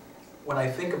sometimes when I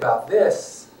think about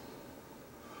this,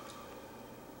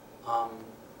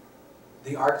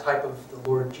 the archetype of the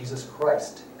Lord Jesus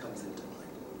Christ comes into mind.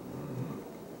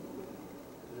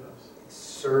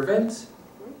 Servant,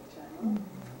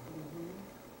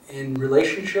 in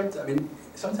relationship, I mean,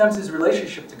 sometimes his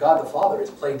relationship to God the Father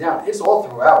is played down. It's all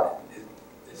throughout it.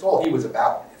 It's all he was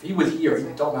about. If he was here, he'd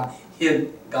be talking about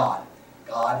him, God.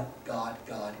 God, God,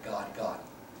 God, God, God.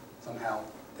 Somehow,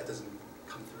 that doesn't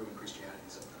come through in Christianity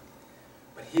sometimes.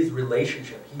 But his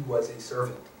relationship, he was a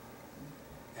servant.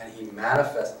 and he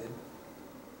manifested,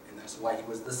 and that's why he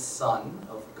was the Son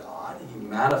of God. He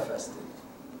manifested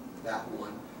that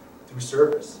one through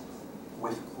service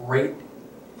with great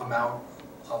amount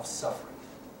of suffering.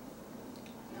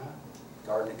 Yeah?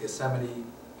 Garden of Gethsemane,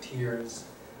 tears,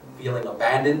 feeling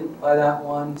abandoned by that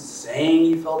one, saying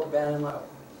he felt abandoned.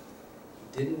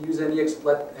 He didn't use any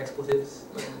expletives.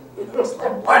 You know, it's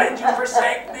like, why did you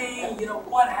forsake me? You know,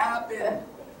 what happened?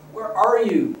 Where are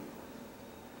you?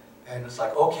 And it's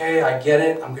like, okay, I get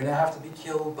it. I'm going to have to be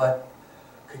killed, but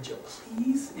could you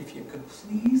please, if you could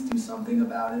please do something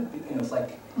about it? You know, it's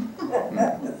like,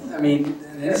 I mean,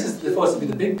 and this is supposed to be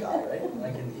the big guy, right?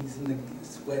 Like, and he's in the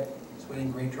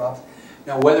sweating great drops.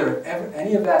 Now, whether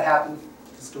any of that happened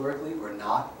historically or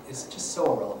not, it's just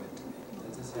so irrelevant to me.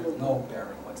 It just has no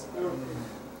bearing whatsoever.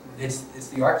 It's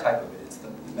the archetype of it. It's the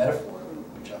metaphor,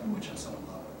 which I'm so in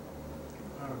love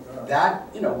with. That,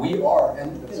 you know, we are,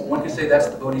 and you know, one could say that's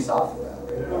the bodhisattva,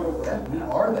 right? That we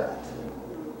are that.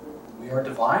 We are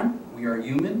divine. We are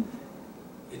human.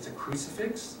 It's a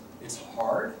crucifix. It's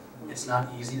hard. It's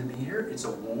not easy to be here. It's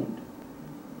a wound.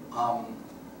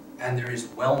 And there is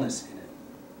wellness in it.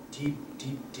 Deep,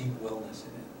 deep, deep wellness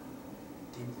in it.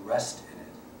 Deep rest in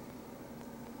it.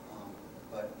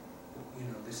 But, you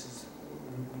know, this is,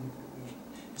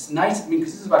 it's nice, I mean,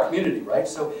 because this is about community, right?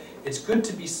 So it's good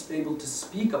to be able to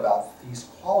speak about these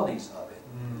qualities of it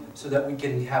so that we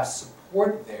can have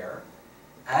support there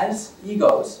as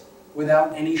egos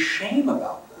without any shame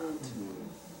about that.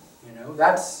 You know,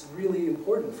 that's really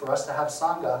important for us to have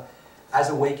Sangha as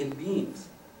awakened beings.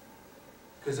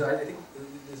 Because I think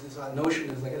this is a notion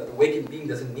is like, the awakened being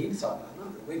doesn't need Sangha. No,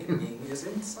 the awakened being is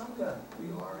in Sangha.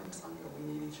 We are in Sangha. We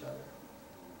need each other.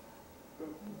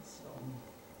 So.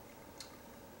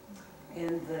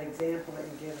 And the example that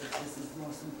you give, this is the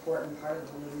most important part of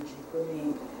the liturgy for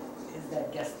me, is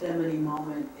that Gethsemane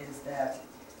moment, is that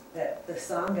the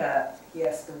Sangha, he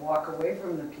has to walk away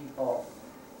from the people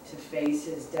to face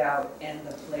his doubt, and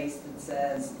the place that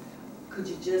says, could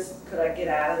I get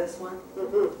out of this one?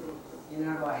 You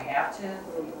know, do I have to?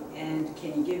 And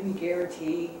can you give me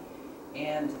guarantee?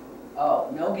 And, oh,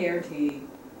 no guarantee,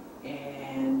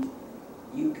 and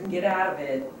you can get out of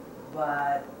it,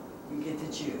 but you get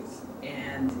to choose.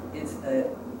 And it's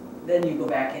then you go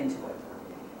back into it.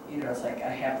 You know, it's like I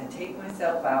have to take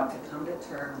myself out to come to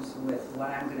terms with what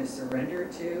I'm going to surrender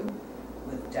to,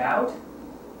 with doubt,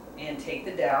 and take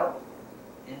the doubt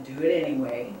and do it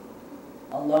anyway,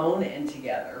 alone and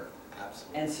together.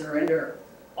 Absolutely. And surrender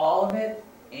all of it,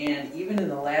 and even in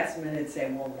the last minute say,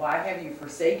 well, why have you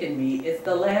forsaken me? It's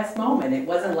the last moment. It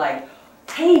wasn't like,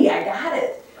 hey, I got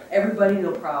it. Everybody,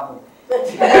 no problem.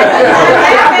 That's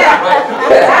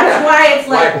why it's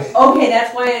like, okay,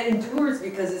 that's why it endures,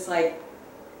 because it's like,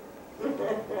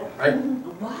 right?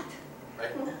 What?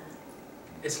 Right.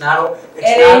 It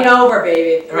ain't over,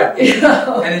 baby. Right.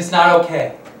 And it's not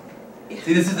okay.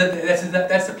 See,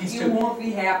 that's the piece too. You won't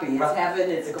be happy. It's heaven.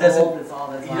 It's it gold. It's all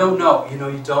that's. You don't know. You know.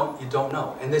 You don't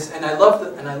know. And I love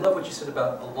what you said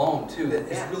about alone too. That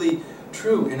it's really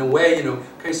true in a way. You know.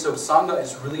 Okay, so Sangha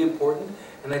is really important,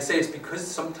 and I'd say it's because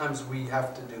sometimes we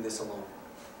have to do this alone.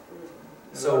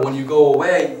 So when you go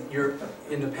away, you're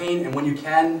in the pain, and when you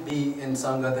can be in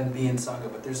Sangha, then be in Sangha.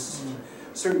 But there's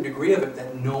a certain degree of it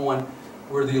that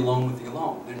we're the alone with the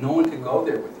alone. No one can go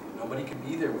there with you. Nobody can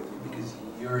be there with you because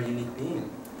you're a unique being.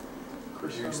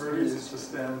 Krishna Gauci used to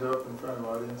stand up in front of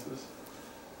audiences,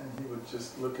 and he would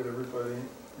just look at everybody,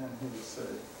 and he would say,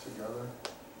 together,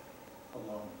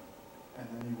 alone. And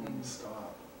then he wouldn't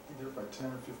stop. He did it by 10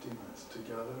 or 15 minutes.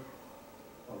 Together,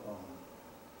 alone.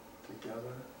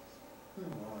 Together,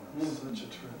 alone. It was such a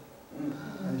trip. And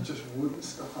he just wouldn't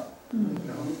stop, you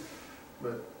know.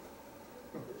 But,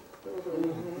 yeah.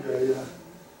 There it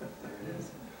is.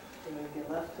 Your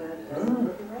left foot, your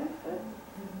right foot.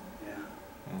 Yeah.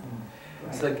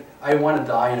 It's like, I want to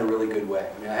die in a really good way.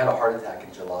 I mean, I had a heart attack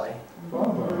in July,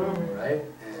 right?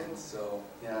 And so,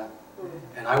 yeah.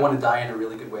 And I want to die in a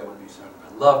really good way. I want to be surrounded by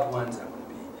loved ones. I want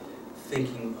to be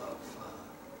thinking of,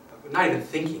 not even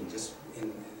thinking, just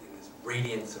in this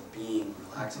radiance of being,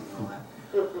 relaxing and all that.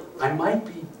 I might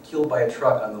be killed by a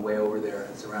truck on the way over there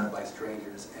and surrounded by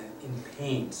strangers and in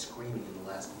pain, screaming in the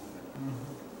last moment.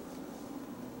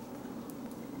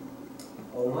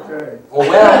 Okay. Oh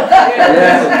well.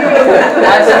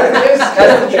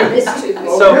 That's the truth.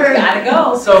 So gotta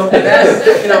go. So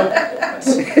that's, you know,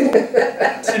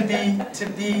 to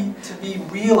be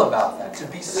real about that, to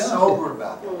be sober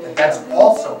about that. That's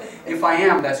also, if I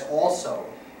am, that's also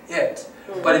it.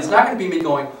 But it's not going to be me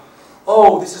going,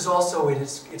 oh, this is also it.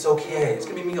 It's okay. It's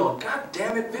going to be me going, God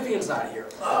damn it, Vivian's not here.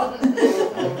 And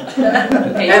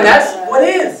that's what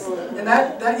is. And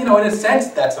that, you know, in a sense,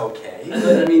 that's okay.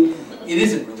 But I mean, it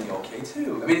isn't really okay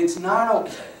too. I mean, it's not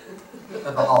okay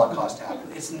that the Holocaust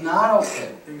happened. It's not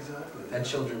okay that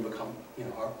children become, you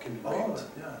know, can be raped.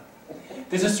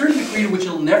 There's a certain degree to which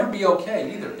it'll never be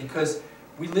okay either, because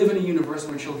we live in a universe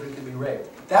where children can be raped.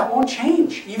 That won't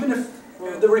change, even if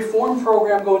the reform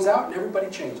program goes out and everybody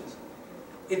changes.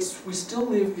 We still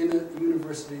live in a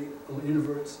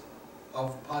universe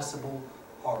of possible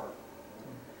horror.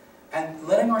 And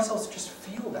letting ourselves just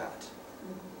feel that,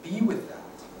 be with that,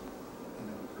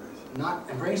 not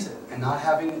embrace it, and not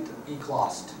having it be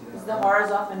glossed. Because the horror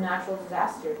is often natural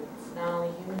disaster. It's not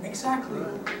only human. Exactly.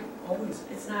 Always.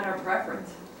 It's not our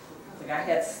preference. Like I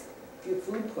had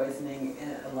food poisoning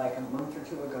like a month or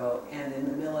two ago, and in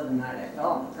the middle of the night I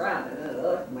fell on the ground,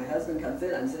 and my husband comes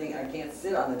in, I can't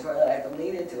sit on the toilet, I have to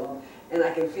lean into him, and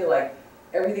I can feel like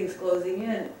everything's closing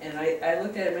in, and I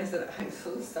looked at him and I said, I'm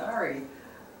so sorry.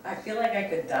 I feel like I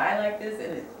could die like this,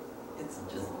 and it's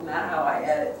just not how I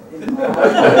had it in my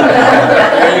life.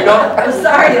 There you go. I'm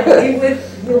sorry to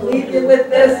leave you with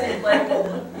this. It's like,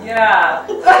 yeah.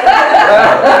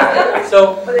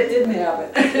 So, but it didn't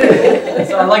happen.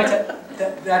 So I like to,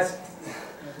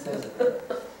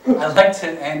 I like to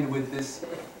end with this.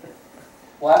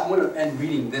 Well, I'm going to end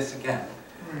reading this again.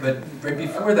 But right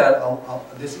before that,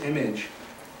 this image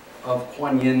of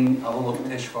Kuan Yin,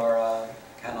 Avalokiteshvara,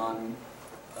 Kannon,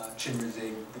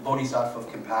 Chinrizig, the Bodhisattva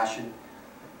of compassion,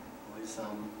 was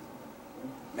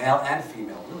male and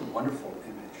female, really wonderful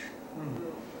image.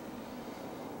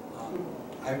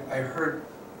 I heard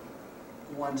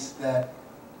once that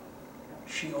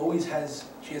she has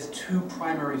two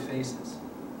primary faces,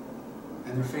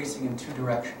 and they're facing in two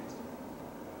directions.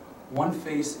 One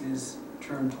face is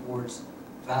turned towards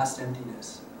vast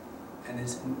emptiness and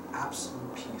is in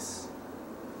absolute peace.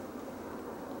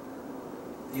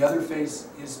 The other face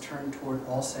is turned toward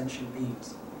all sentient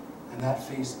beings, and that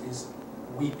face is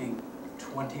weeping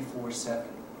 24/7,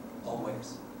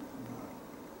 always.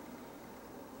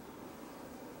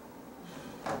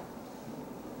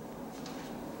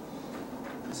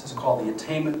 This is called the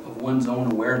attainment of one's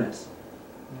own awareness.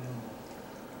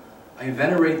 I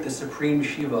venerate the Supreme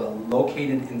Shiva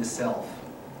located in the self,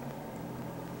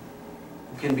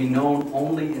 who can be known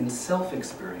only in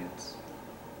self-experience,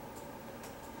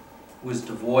 who is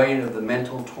devoid of the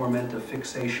mental torment of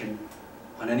fixation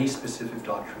on any specific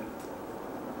doctrine.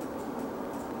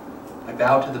 I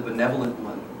bow to the benevolent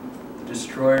one, the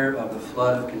destroyer of the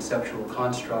flood of conceptual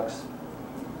constructs,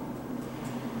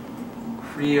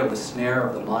 free of the snare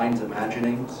of the mind's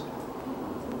imaginings,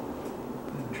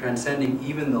 transcending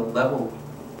even the level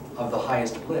of the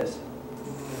highest bliss.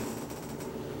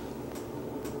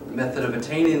 The method of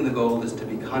attaining the goal is to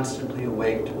be constantly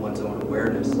awake to one's own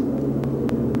awareness.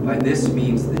 By this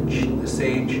means, the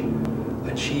sage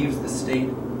achieves the state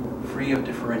free of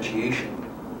differentiation.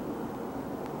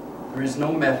 There is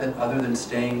no method other than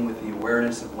staying with the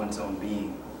awareness of one's own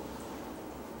being.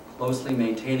 Closely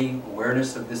maintaining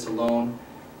awareness of this alone,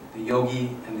 the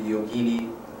yogi and the yogini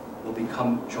will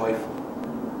become joyful,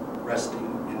 resting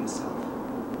in the self.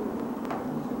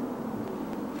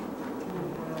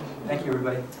 Thank you,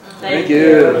 everybody. Thank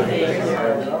you.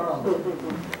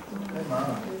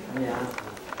 Yeah.